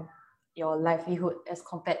from your livelihood as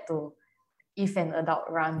compared to if an adult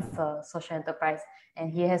runs a social enterprise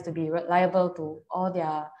and he has to be liable to all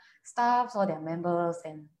their staffs, all their members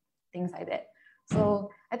and things like that.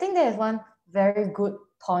 So I think that is one very good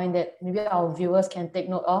point that maybe our viewers can take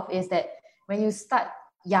note of, is that when you start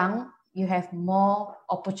young, you have more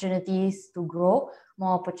opportunities to grow,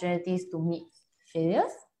 more opportunities to meet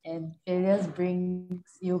failures, and failures brings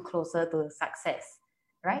you closer to success,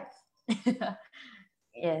 right?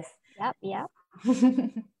 Yes. Yep.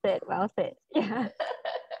 Well said. Yeah.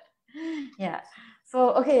 Yeah.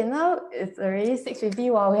 So, okay, now it's already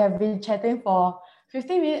 6:50 while we have been chatting for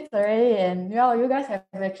 15 minutes already. And well, you guys have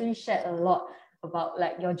actually shared a lot about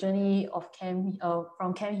like your journey of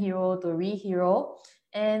from Camp Hero to ReHero.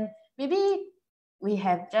 And maybe we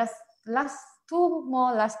have just two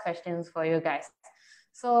more last questions for you guys.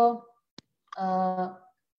 So, uh,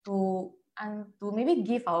 to maybe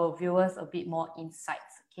give our viewers a bit more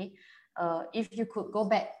insights, okay? If you could go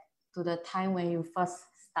back to the time when you first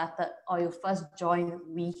started or you first joined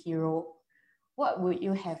ReHero, what would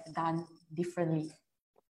you have done differently?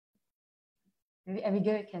 Maybe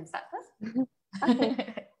Abigail can start first.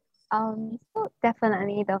 Okay. So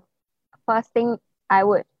definitely the first thing I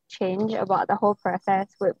would change about the whole process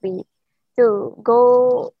would be to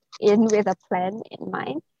go in with a plan in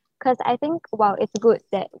mind. Because I think while it's good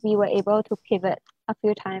that we were able to pivot a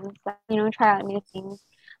few times, like, try out new things,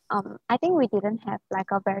 I think we didn't have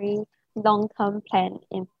like a very long-term plan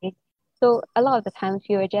in place. So a lot of the times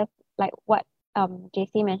we were just like what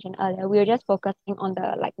JC mentioned earlier, we were just focusing on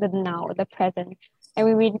the now, the present.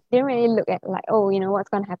 And we didn't really look at like, oh, what's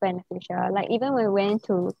gonna happen in the future. Like even when we went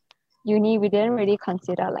to uni, we didn't really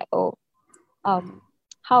consider like, oh,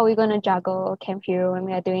 how are we gonna juggle Camp Hero when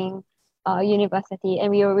we are doing university,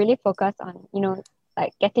 and we were really focused on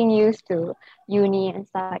like getting used to uni and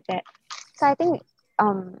stuff like that. So I think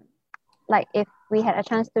like if we had a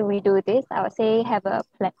chance to redo this, I would say have a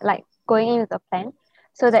plan, like going in with a plan,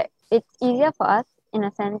 so that it's easier for us in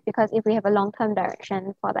a sense, because if we have a long-term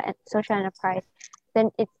direction for the social enterprise,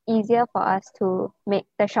 then it's easier for us to make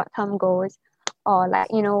the short-term goals, or like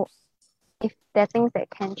if there are things that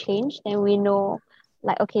can change, then we know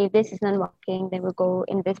like, okay, if this isn't working, then we'll go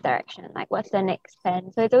in this direction. Like what's the next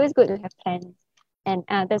plan? So it's always good to have plans, and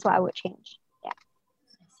that's what I would change. Yeah.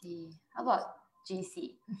 I see. How about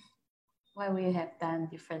JC? What would you have done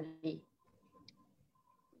differently?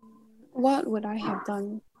 What would I have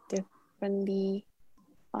done differently?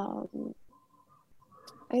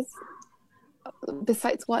 It's,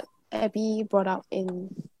 besides what Abby brought up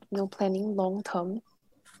in planning long term,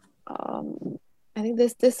 I think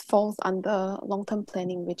this falls under long term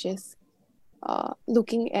planning, which is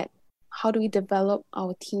looking at how do we develop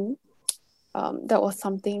our team. That was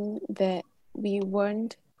something that we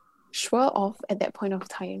weren't sure of at that point of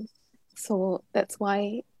time. So that's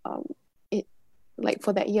why it, like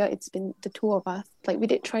for that year, it's been the two of us. Like we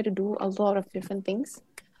did try to do a lot of different things,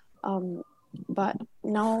 but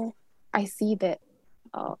now I see that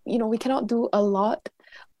we cannot do a lot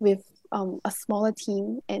with a smaller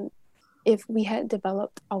team. And if we had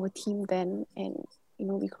developed our team then, and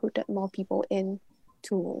recruited more people in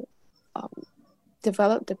to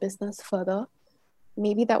develop the business further,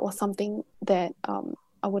 maybe that was something that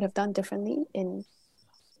I would have done differently in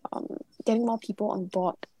getting more people on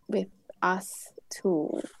board with us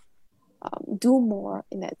to do more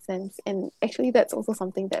in that sense. And actually that's also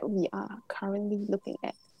something that we are currently looking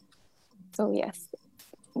at. So yes,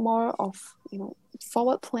 more of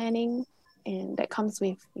forward planning, and that comes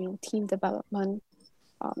with team development,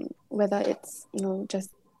 whether it's just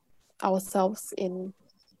ourselves in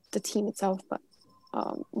the team itself, but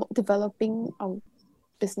developing our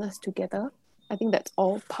business together. I think that's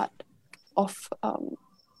all part of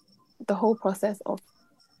the whole process of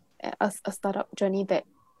a startup journey that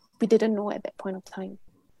we didn't know at that point of time.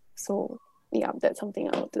 So yeah, that's something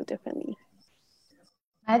I will do differently.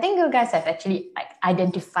 I think you guys have actually like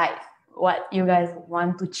identified what you guys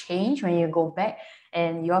want to change when you go back,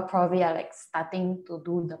 and you're probably are like starting to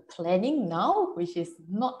do the planning now, which is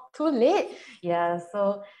not too late. Yeah,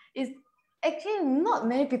 so it's actually not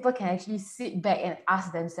many people can actually sit back and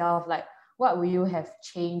ask themselves like, what would you have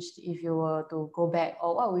changed if you were to go back,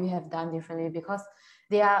 or what would you have done differently? Because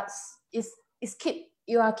they are it's keep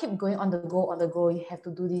going on the go. You have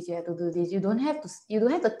to do this, you have to do this. You don't have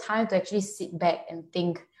the time to actually sit back and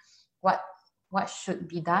think what should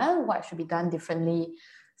be done, what should be done differently.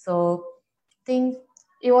 So I think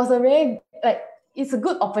it was a very like it's a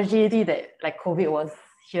good opportunity that like COVID was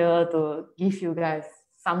here to give you guys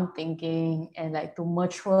some thinking, and like to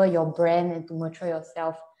mature your brand and to mature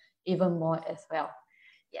yourself even more as well.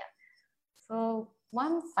 Yeah. So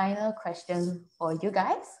one final question for you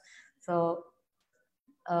guys. So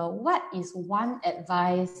what is one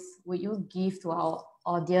advice would you give to our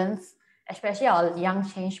audience, especially our young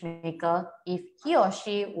change maker, if he or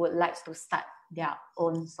she would like to start their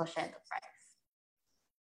own social enterprise?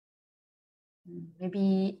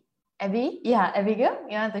 Maybe Abby? Yeah, Abigail,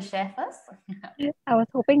 you want to share first? I was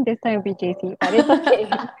hoping this time would be JC, but it's okay.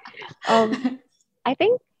 I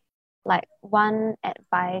think like one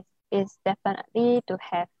advice is definitely to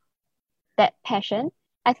have that passion.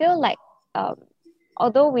 I feel like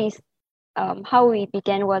although we how we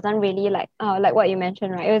began wasn't really like what you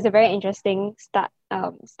mentioned, right? It was a very interesting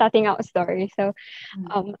starting out story. So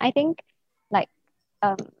I think like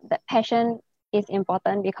that passion is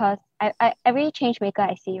important because every change maker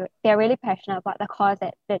I see, they're really passionate about the cause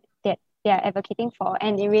that they are advocating for,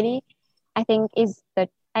 and it really, I think, is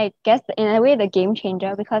I guess in a way the game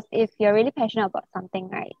changer, because if you're really passionate about something,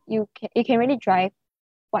 right, you can really drive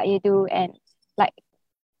what you do, and like,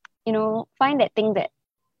 find that thing that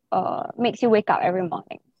makes you wake up every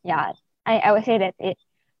morning. Yeah, I would say that it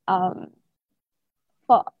um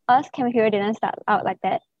for us, Camp Hero didn't start out like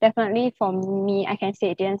that. Definitely for me, I can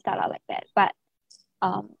say it didn't start out like that. But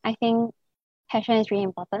I think passion is really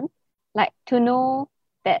important. Like to know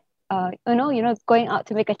that going out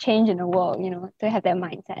to make a change in the world, to have that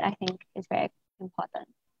mindset, I think is very important.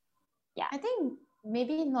 Yeah. I think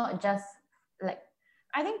maybe not just like,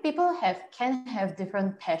 I think people can have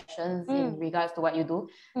different passions in regards to what you do.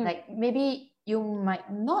 Like maybe you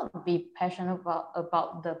might not be passionate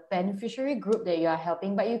about the beneficiary group that you are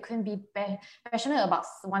helping, but you can be passionate about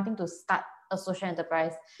wanting to start a social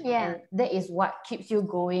enterprise. Yeah. And that is what keeps you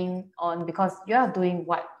going on, because you are doing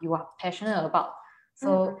what you are passionate about.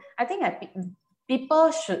 So I think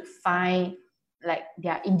people should find like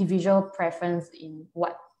their individual preference in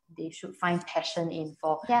what they should find passion in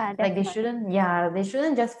for. Yeah, like they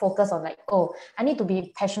shouldn't just focus on like, oh, I need to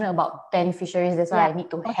be passionate about beneficiaries, that's why I need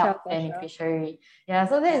to help beneficiary. Yeah,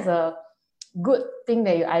 so that is a good thing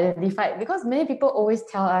that you identified, because many people always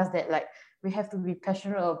tell us that like we have to be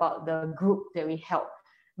passionate about the group that we help,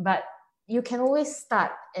 but you can always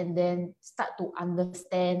start and then start to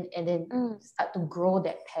understand and then start to grow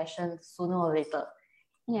that passion sooner or later.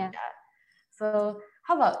 Yeah. So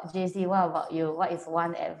how about JC? What about you? What is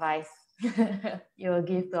one advice you will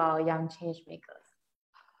give to our young change makers?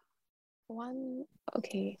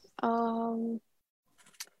 Okay. I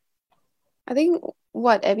think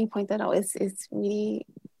what Abby pointed out is really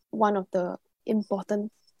one of the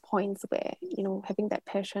important points, where having that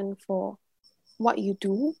passion for what you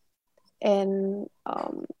do. And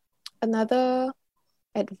another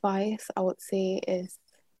advice I would say is,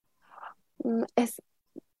 as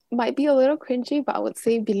might be a little cringy, but I would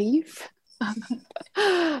say believe.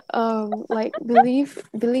 Like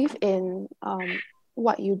believe in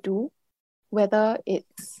what you do, whether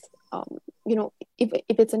it's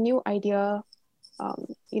if it's a new idea,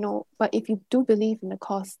 but if you do believe in the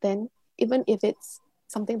cause, then even if it's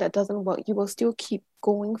something that doesn't work, you will still keep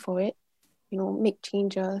going for it. Make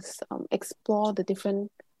changes, explore the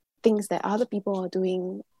different things that other people are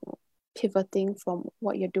doing, pivoting from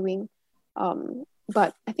what you're doing.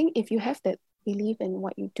 But I think if you have that belief in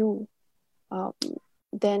what you do,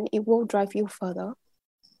 then it will drive you further.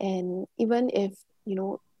 And even if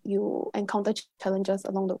you encounter challenges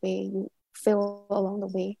along the way, you fail along the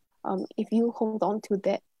way, if you hold on to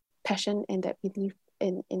that passion and that belief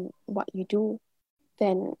in what you do,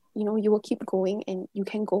 then you will keep going and you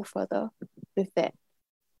can go further with that.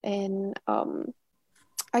 And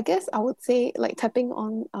I guess I would say, like, tapping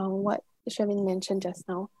on what Sherwin mentioned just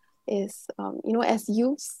now, is as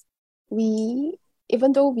youths, we,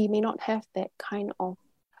 even though we may not have that kind of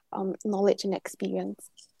knowledge and experience,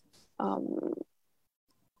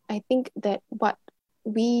 I think that what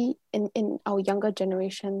we in our younger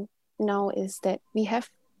generation now is that we have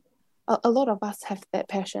a lot of us have that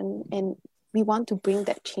passion, and we want to bring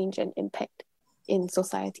that change and impact in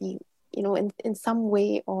society, in some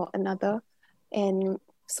way or another. And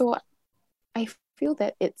so I feel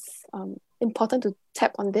that it's important to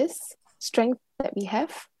tap on this strength that we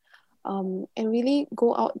have, and really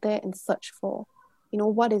go out there and search for,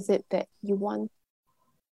 what is it that you want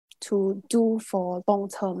to do for long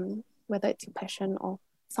term, whether it's your passion or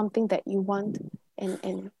something that you want,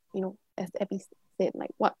 and as Abby said,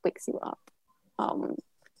 like, what wakes you up,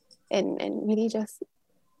 and really just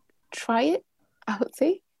try it, I would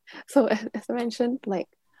say. So as I mentioned, like,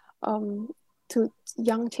 to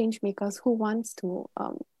young change makers who wants to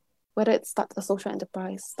whether it's start a social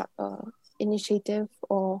enterprise, start a initiative,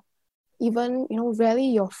 or even rally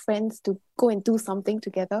your friends to go and do something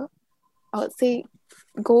together, I would say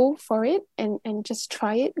go for it and just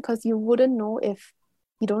try it, because you wouldn't know if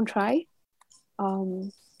you don't try.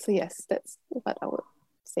 So yes, that's what I would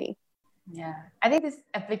say. Yeah, I think it's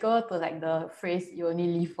applicable to like the phrase "you only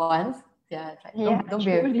live once." Yeah, it's like, don't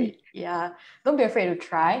be afraid. Yeah, don't be afraid to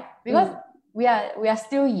try, because we are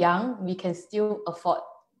still young. We can still afford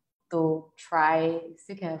to try.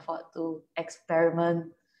 Still can afford to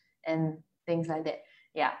experiment and things like that.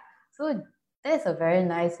 Yeah, so that's a very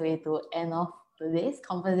nice way to end off today's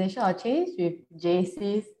conversation or change with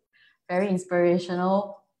JC's very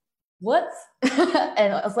inspirational words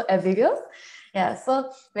and also Abigail. Yeah, so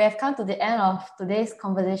we have come to the end of today's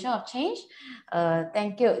conversation of change.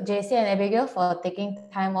 Thank you, JC and Abigail, for taking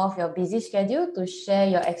time off your busy schedule to share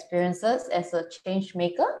your experiences as a change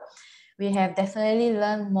maker. We have definitely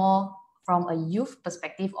learned more from a youth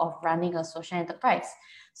perspective of running a social enterprise.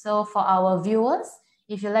 So for our viewers,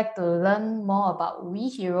 if you'd like to learn more about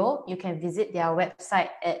WeHero, you can visit their website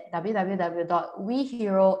at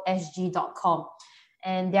www.weherosg.com.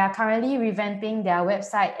 And they are currently revamping their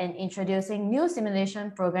website and introducing new simulation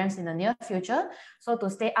programs in the near future. So to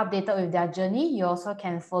stay updated with their journey, you also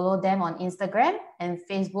can follow them on Instagram and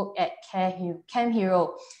Facebook at Camp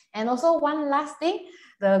Hero. And also one last thing,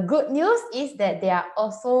 the good news is that they are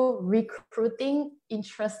also recruiting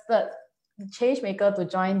interested change maker to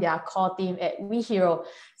join their core team at WeHero.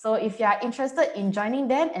 So if you are interested in joining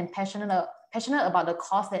them and passionate about the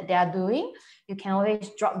cause that they are doing, you can always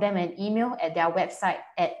drop them an email at their website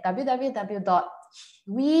at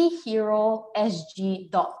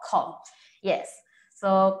www.weherosg.com. Yes.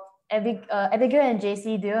 So Abigail and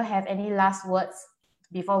JC, do you have any last words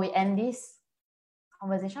before we end this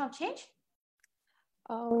conversation of change?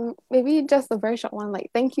 Maybe just a very short one. Like,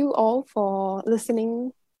 thank you all for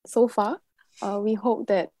listening so far. We hope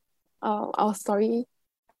that our story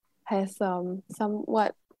has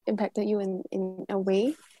somewhat impacted you in a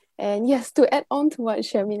way. And yes, to add on to what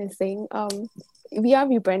Shermin is saying, we are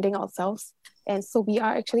rebranding ourselves. And so we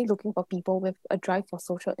are actually looking for people with a drive for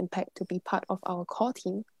social impact to be part of our core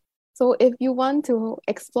team. So if you want to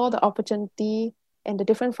explore the opportunity and the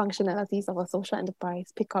different functionalities of a social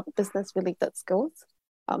enterprise, pick up business-related skills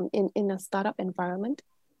in a startup environment,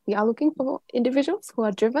 we are looking for individuals who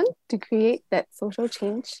are driven to create that social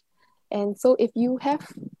change. And so if you have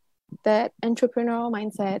that entrepreneurial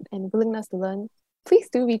mindset and willingness to learn, please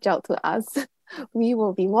do reach out to us. We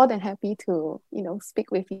will be more than happy to, speak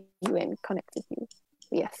with you and connect with you.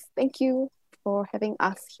 Yes, thank you for having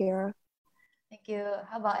us here. Thank you.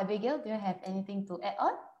 How about Abigail? Do you have anything to add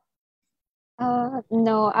on?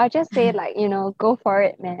 No, I'll just say go for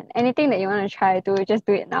it, man. Anything that you want to try to do, just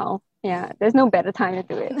do it now. Yeah, there's no better time to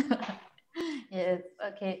do it. Yes,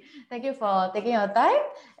 okay. Thank you for taking your time.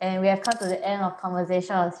 And we have come to the end of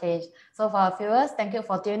Conversation on Change. So for our viewers, thank you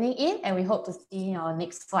for tuning in and we hope to see you in our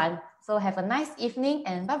next one. So have a nice evening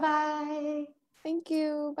and bye-bye. Thank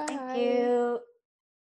you. Bye. Thank you.